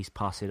 please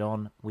pass it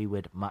on. We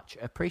would much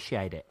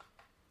appreciate it.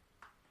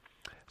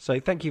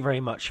 So thank you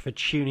very much for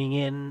tuning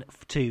in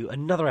to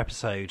another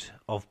episode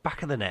of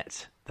Back of the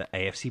Net, the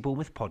AFC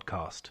Bournemouth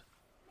podcast.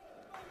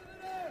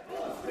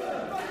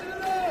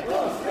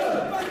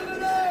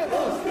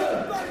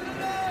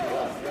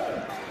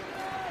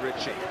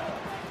 Ritchie.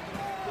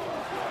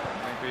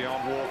 Maybe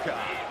on Walker.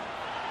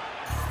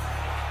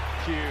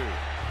 Pugh.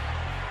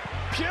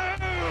 Pugh!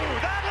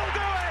 That'll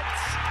do it!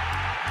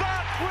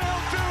 That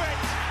will do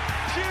it!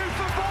 Pugh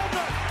for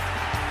Bournemouth!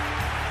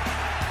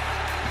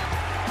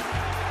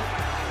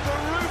 The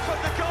roof of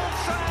the Gold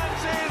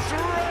Sands is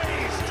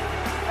raised!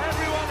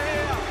 Everyone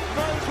here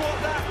knows what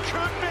that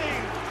could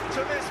mean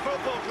to this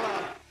football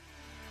club.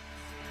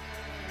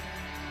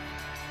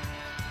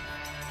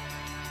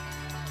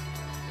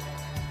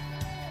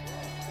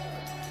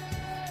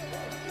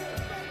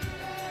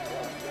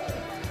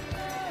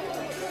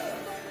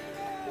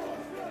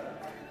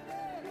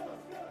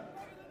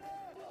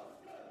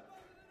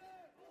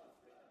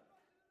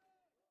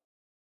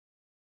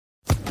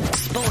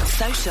 Sports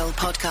Social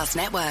Podcast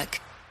Network.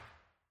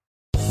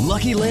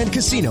 Lucky Land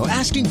Casino,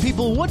 asking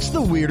people, what's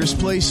the weirdest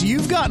place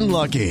you've gotten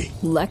lucky?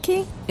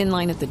 Lucky? In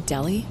line at the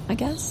deli, I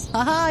guess?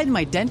 Aha, in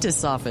my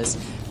dentist's office.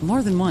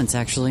 More than once,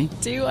 actually.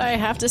 Do I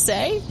have to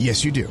say?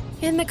 Yes, you do.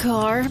 In the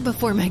car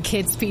before my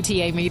kids'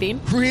 PTA meeting.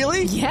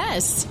 Really?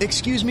 Yes.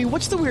 Excuse me,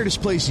 what's the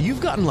weirdest place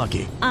you've gotten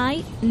lucky?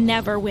 I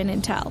never win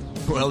and tell.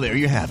 Well, there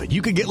you have it.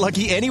 You can get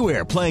lucky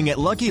anywhere, playing at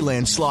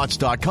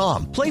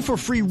LuckyLandSlots.com. Play for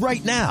free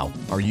right now.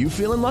 Are you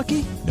feeling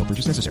lucky? No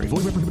purchase necessary.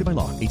 Void where prohibited by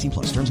law. 18+.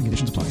 Terms and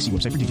conditions apply. See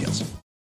website for details.